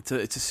 it's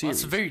a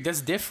series.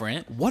 That's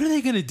different. What are they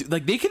gonna do?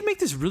 Like they could make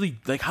this really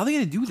like how are they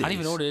gonna do this? I don't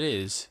even know what it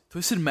is.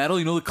 Twisted Metal.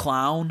 You know the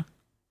clown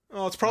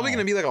Oh, it's probably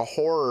gonna be like a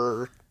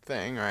horror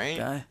thing, right?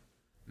 guy.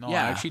 No,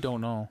 Yeah. I actually don't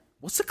know.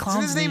 What's the Isn't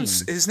clown's name?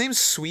 his name's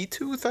Sweet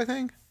Tooth, I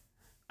think.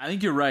 I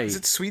think you're right. Is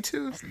it Sweet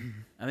Tooth?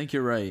 I think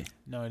you're right.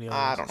 No idea.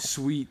 I don't know.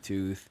 Sweet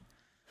Tooth.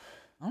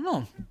 I don't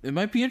know. It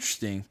might be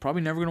interesting.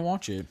 Probably never gonna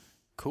watch it.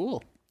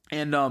 Cool.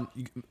 And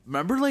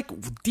remember,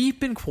 like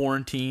deep in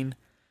quarantine,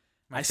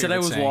 I said I favorite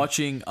was saying.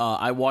 watching.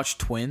 I watched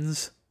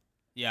Twins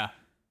Yeah.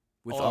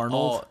 with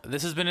Arnold.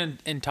 This has been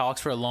in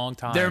talks for a long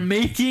time. They're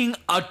making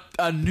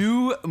a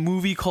new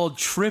movie called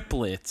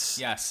Triplets.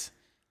 yes.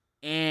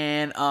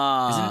 And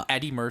Isn't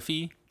Eddie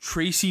Murphy?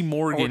 Tracy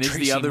Morgan is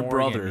Tracy the other Morgan.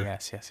 brother.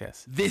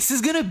 Yes. This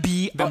is gonna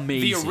be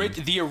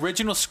amazing. The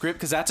original script,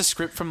 because that's a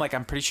script from like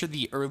I'm pretty sure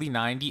the early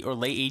 '90s or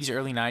late '80s,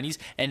 early '90s,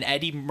 and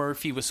Eddie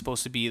Murphy was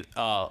supposed to be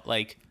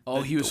like.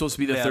 he was supposed to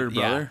be the third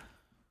yeah. brother.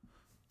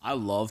 I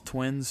love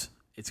Twins.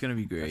 It's gonna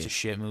be great. It's a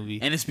shit movie.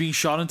 And it's being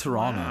shot in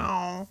Toronto.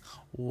 Oh.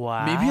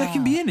 Wow. Maybe I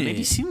can be in it.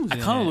 Maybe Simu's I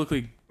in kind of it. look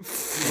like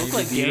You look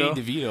like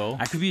Danny DeVito.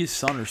 I could be his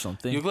son or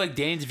something. You look like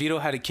Danny DeVito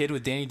had a kid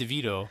with Danny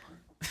DeVito.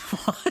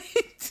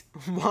 What?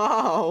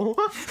 Wow.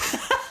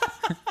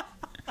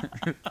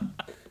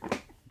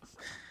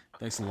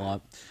 Thanks a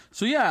lot.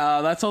 So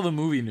yeah, that's all the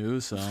movie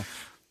news. So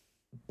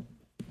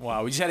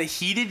Wow, we just had a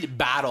heated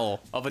battle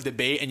of a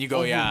debate, and you go,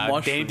 Over yeah,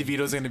 mushroom. Danny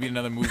DeVito's going to be in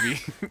another movie.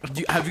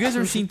 have you guys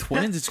ever seen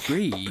Twins? It's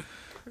great.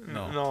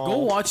 No. No. Go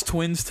watch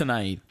Twins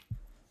tonight.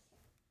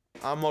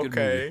 I'm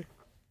okay.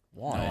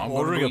 Why? No, I'm I'm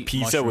ordering gonna a go eat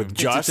pizza with mushrooms.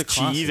 It's just a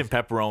classic. cheese and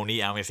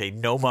pepperoni. I'm gonna say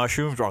no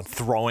mushrooms, or I'm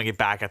throwing it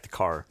back at the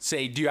car.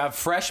 Say, do you have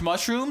fresh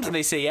mushrooms? And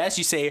they say yes.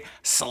 You say,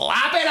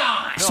 slap it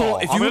on. So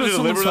if I'm you go gonna to someone's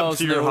deliver them house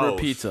to and they your order house.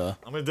 pizza,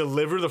 I'm gonna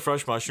deliver the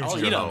fresh mushrooms I'll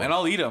to eat your them, house. and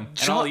I'll eat them,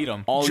 and I'll eat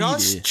them. I'll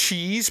Just eat it.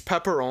 cheese,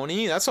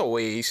 pepperoni? That's a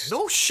waste.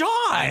 No shot.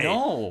 I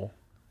know.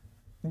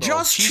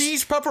 Just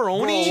cheese, pepperoni?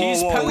 Whoa,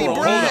 Cheese, whoa, whoa, Go eat whoa,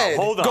 bread.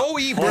 Hold on. Go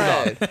eat Hold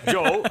on. bread.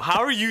 Joe,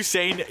 how are you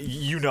saying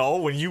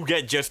when you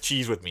get just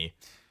cheese with me?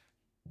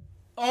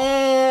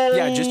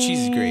 Yeah, just cheese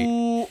is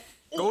great.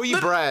 Go eat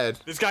bread.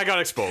 This guy got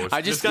exposed.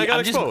 I just, this guy got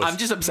I'm just, exposed. I'm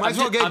just, upset. Might I'm as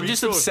well just, get I'm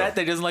just exposed, upset though.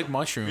 that he doesn't like We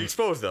mushrooms.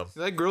 exposed them.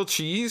 You like grilled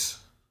cheese?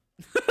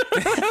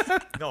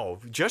 No,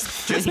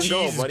 just cheese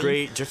Go, is buddy.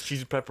 great. Just cheese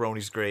and pepperoni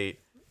is great.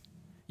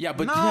 Yeah,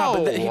 but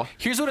No.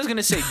 here's what I was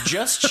gonna say: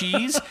 just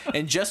cheese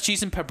and just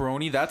cheese and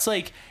pepperoni. That's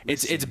like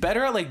it's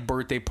better at like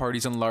birthday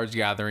parties and large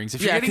gatherings.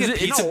 If you're Yeah, getting a 'cause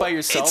pizza by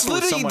yourself It's or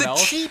with literally someone the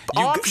else, cheap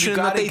you option that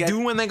gotta they get, do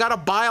when they gotta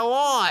buy a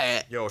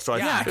lot. Yo, so I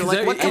Yeah, Because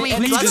Like, what can we- it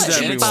that's pleases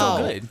cheap and it's so out.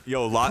 good.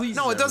 Yo,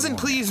 No, it doesn't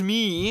please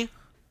me.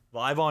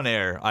 live on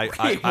air.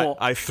 well-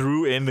 I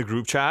threw in the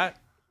group chat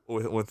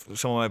with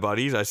some of my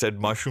buddies. I said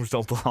mushrooms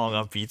don't belong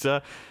on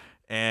pizza,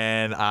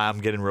 and I'm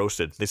getting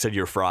roasted. They said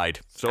you're fried.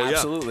 So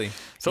Absolutely.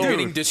 So- You're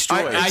getting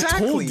destroyed. I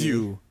told Exactly.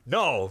 you.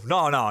 No.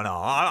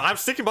 I'm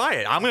sticking by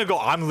it. I'm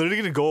literally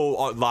gonna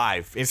go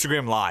live,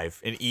 Instagram live,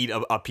 and eat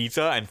a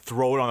pizza and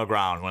throw it on the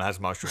ground when it has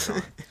mushrooms on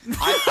it.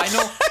 I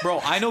know, bro.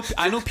 I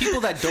know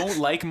people that don't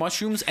like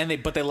mushrooms,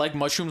 but they like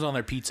mushrooms on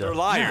their pizza. They're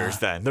liars.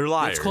 Then they're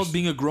liars. That's called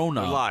being a grown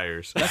They're up.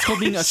 liars. That's called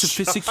being a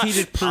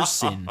sophisticated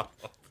person.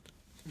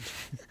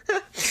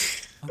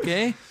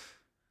 Okay?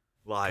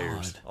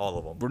 Liars. All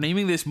of them. We're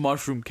naming this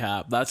Mushroom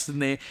Cap. That's the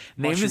name.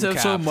 Name this Mushroom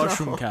episode Cap.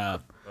 Mushroom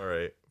Cap. All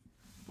right.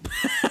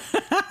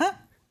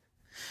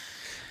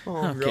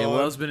 Oh, Okay,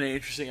 well, it's been an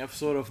interesting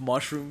episode of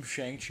Mushroom,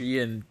 Shang-Chi,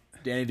 and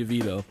Danny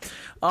DeVito.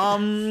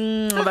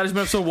 That has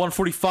been episode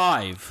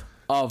 145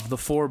 of the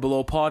Four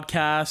Below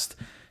podcast.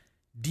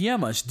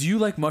 DM us. Do you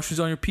like mushrooms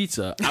on your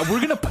pizza?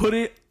 We're gonna put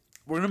it.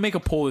 We're gonna make a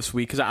poll this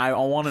week because I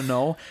want to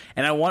know,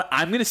 and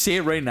I'm gonna say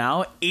it right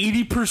now.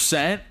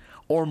 80%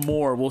 or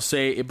more will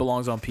say it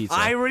belongs on pizza.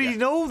 I already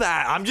know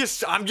that. I'm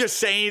just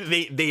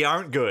saying they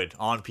aren't good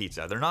on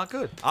pizza. They're not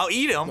good. I'll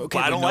eat them, but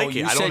I don't like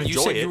it. I don't You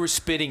enjoy said it. you were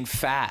spitting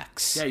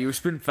facts. Yeah, you were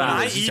spitting When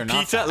I fast. These eat are not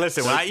pizza, facts.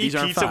 listen, when I These eat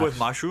aren't pizza with facts.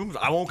 mushrooms,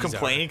 I won't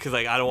complain because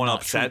like I don't want to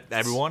Not upset true.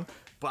 everyone.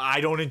 But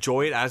I don't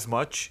enjoy it as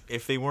much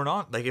if they weren't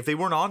on. Like if they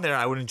weren't on there,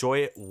 I would enjoy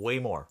it way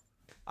more.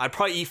 I'd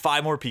probably eat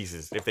 5 more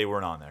pieces if they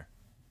weren't on there.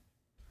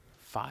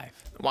 5.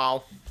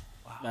 Wow.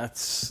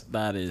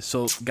 That is.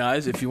 So,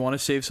 guys, if you want to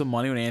save some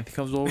money when Anthony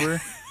comes over,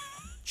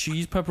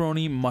 cheese,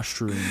 pepperoni,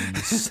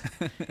 mushrooms is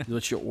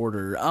what you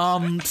order.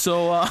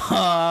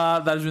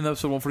 That has been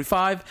episode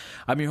 145.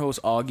 I'm your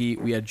host, Augie.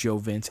 We had Joe,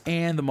 Vince,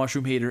 and the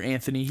mushroom hater,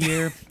 Anthony,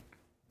 here.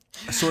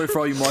 Sorry for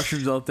all you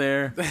mushrooms out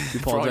there. We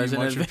apologize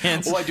in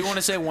advance. Well, I do want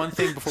to say one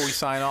thing before we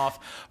sign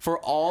off. For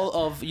all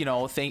of,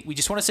 we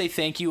just want to say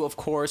thank you, of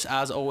course,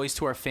 as always,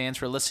 to our fans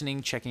for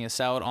listening, checking us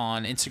out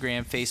on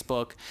Instagram,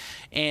 Facebook,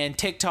 and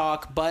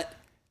TikTok. But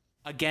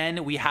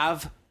again, we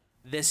have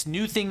this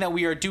new thing that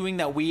we are doing,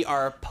 that we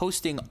are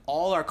posting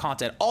all our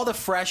content, all the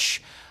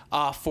fresh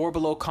Four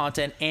Below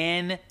content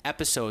and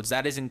episodes.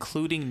 That is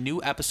including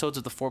new episodes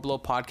of the Four Below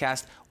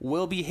podcast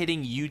will be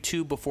hitting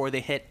YouTube before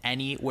they hit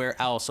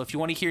anywhere else. So if you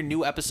want to hear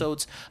new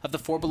episodes of the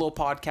Four Below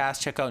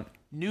podcast, check out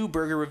new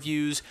burger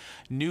reviews,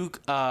 new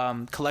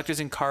collectors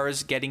in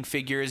cars getting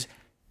figures.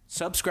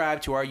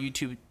 Subscribe to our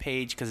YouTube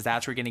page because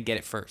that's where you're going to get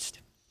it first.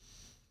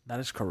 That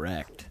is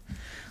correct.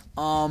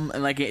 And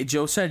like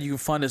Joe said, you can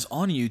find us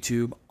on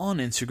YouTube, on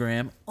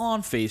Instagram,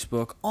 on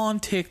Facebook, on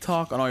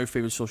TikTok, on all your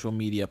favorite social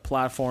media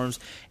platforms,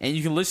 and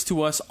you can listen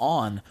to us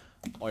on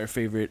all your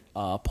favorite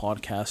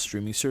podcast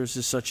streaming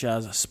services such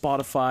as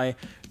Spotify,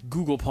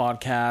 Google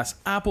Podcasts,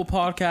 Apple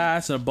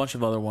Podcasts, and a bunch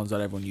of other ones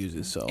that everyone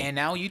uses. So And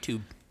now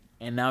YouTube.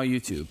 now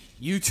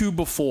YouTube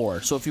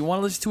before. So if you want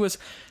to listen to us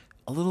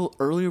a little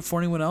earlier before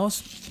anyone else,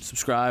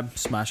 subscribe,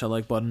 smash that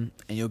like button,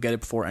 and you'll get it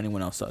before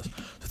anyone else does. So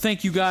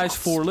thank you guys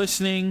for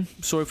listening.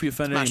 Sorry if we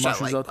offended any Smash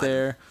that mushrooms like out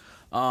there.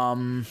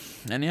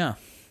 And yeah,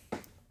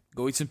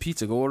 go eat some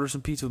pizza. Go order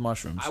some pizza with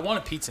mushrooms. I want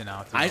a pizza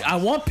now. I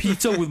want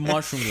pizza with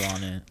mushrooms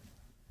on it.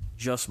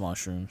 Just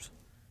mushrooms.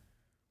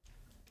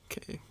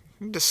 Okay.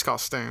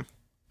 Disgusting.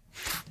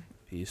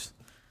 Peace.